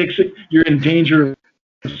 Your dick's, you're in danger of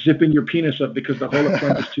zipping your penis up because the hole up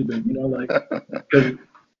front is too big. Like because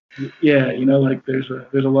like there's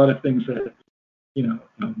a lot of things that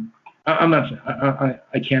I'm not saying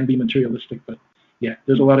I can be materialistic, but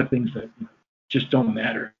there's a lot of things that just don't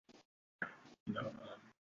matter.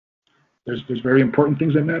 There's very important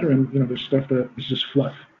things that matter, and there's stuff that is just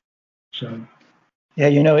fluff. So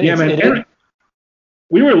man,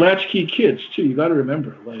 we were latchkey kids too. You got to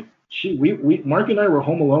remember, like we Mark and I were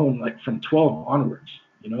home alone like from 12 onwards.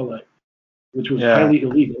 Like, which was highly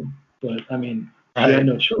illegal, but I mean, she had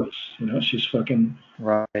no choice. She's fucking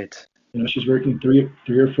right. She's working 3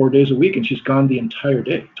 or 4 days a week, and she's gone the entire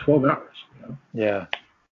day, 12 hours. Yeah.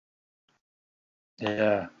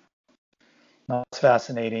 No, it's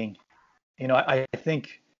fascinating. I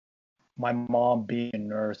think my mom being a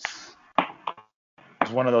nurse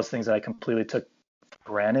was one of those things that I completely took for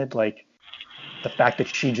granted. Like the fact that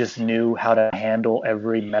she just knew how to handle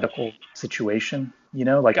every medical situation.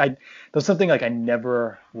 Like there's something like I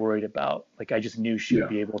never worried about. Like I just knew she would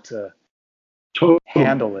be able to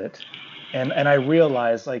handle it. And I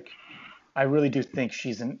realized like I really do think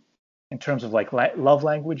she's in terms of like love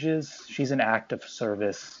languages, she's an act of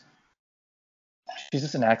service. She's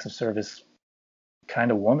just an act of service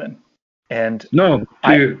kind of woman. And no,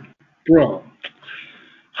 dude, bro.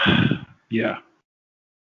 Yeah.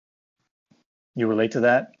 You relate to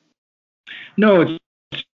that? No,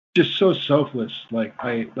 it's just so selfless. Like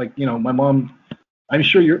my mom, I'm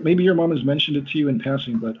sure maybe your mom has mentioned it to you in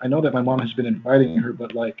passing, but I know that my mom has been inviting her,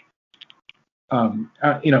 but like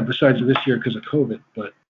besides this year because of COVID,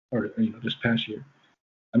 or this past year.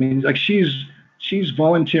 I mean, like she's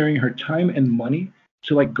volunteering her time and money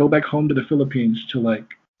to like go back home to the Philippines to like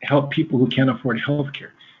help people who can't afford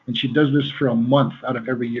healthcare, and she does this for a month out of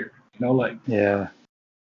every year. Like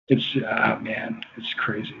it's man, it's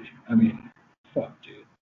crazy. I mean, fuck, dude.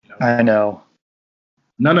 I know.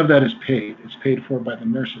 None of that is paid. It's paid for by the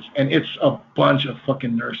nurses, and it's a bunch of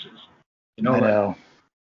fucking nurses. I know.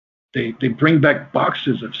 They bring back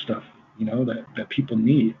boxes of stuff, that people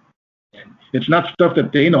need. And it's not stuff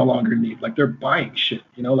that they no longer need. Like they're buying shit,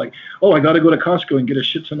 you know, like, oh, I got to go to Costco and get a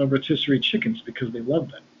shit ton of rotisserie chickens because they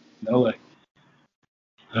love them. You know, like,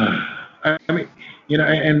 I mean, you know,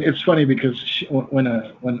 and it's funny because when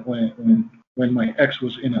my ex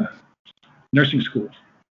was in a nursing school,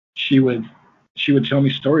 she would tell me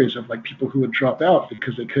stories of like people who would drop out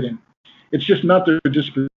because they couldn't. It's just not their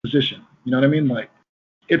disposition. You know what I mean? Like,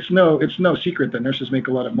 it's no secret that nurses make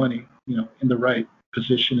a lot of money, you know, in the right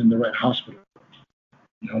position in the right hospital.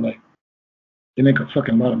 You know, like they make a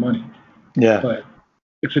fucking lot of money. Yeah. But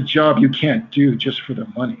it's a job you can't do just for the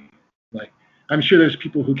money. Like, I'm sure there's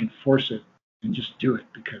people who can force it and just do it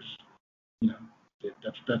because, you know,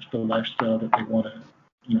 that's the lifestyle that they want to,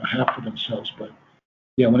 you know, have for themselves. But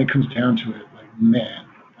yeah, when it comes down to it, like, man,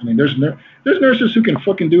 I mean, there's nurses who can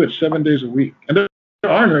fucking do it 7 days a week, and there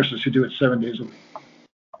are nurses who do it 7 days a week.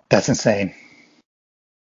 That's insane.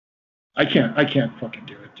 I can't fucking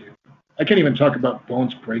do it, dude. I can't even talk about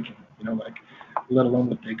bones breaking, you know, like, let alone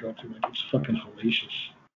what they go through. Like, it's fucking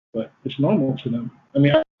hellacious, but it's normal to them. I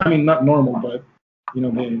mean, not normal, but you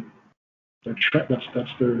know, that's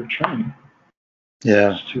their training. Yeah.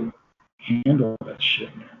 Just to handle that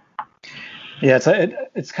shit, man. Yeah,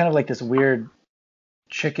 it's kind of like this weird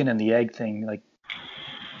chicken and the egg thing. Like,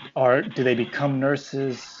 do they become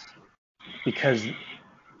nurses because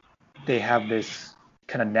they have this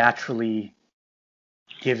kind of naturally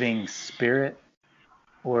giving spirit,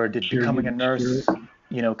 or did becoming a nurse,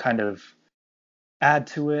 you know, kind of add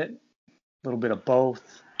to it? A little bit of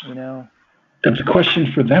both, you know? That's a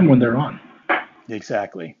question for them when they're on.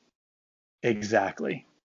 Exactly.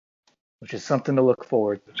 Which is something to look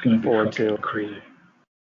forward to. Crazy.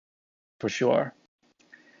 For sure.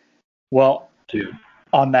 Well, dude,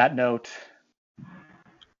 on that note,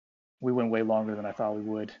 we went way longer than I thought we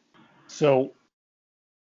would. So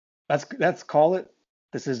let's call it.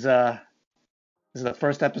 This is the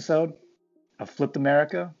first episode of Flipped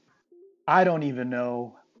America. I don't even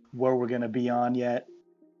know where we're gonna be on yet.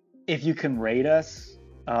 If you can rate us,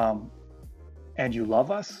 and you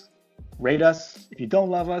love us, rate us. If you don't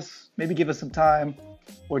love us, maybe give us some time,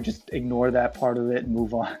 or just ignore that part of it and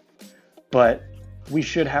move on. But we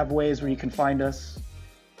should have ways where you can find us.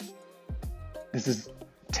 This is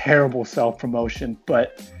terrible self-promotion,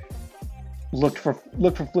 but look for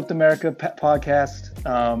Flipped America podcast,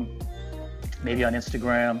 maybe on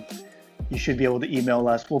Instagram. You should be able to email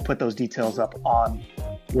us. We'll put those details up on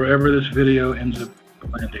wherever this video ends up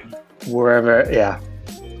landing. Wherever, yeah.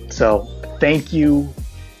 So thank you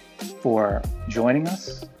for joining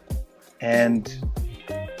us, and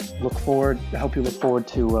I hope you look forward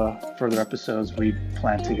to further episodes. We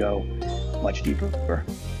plan to go much deeper.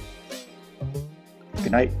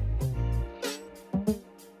 Good night.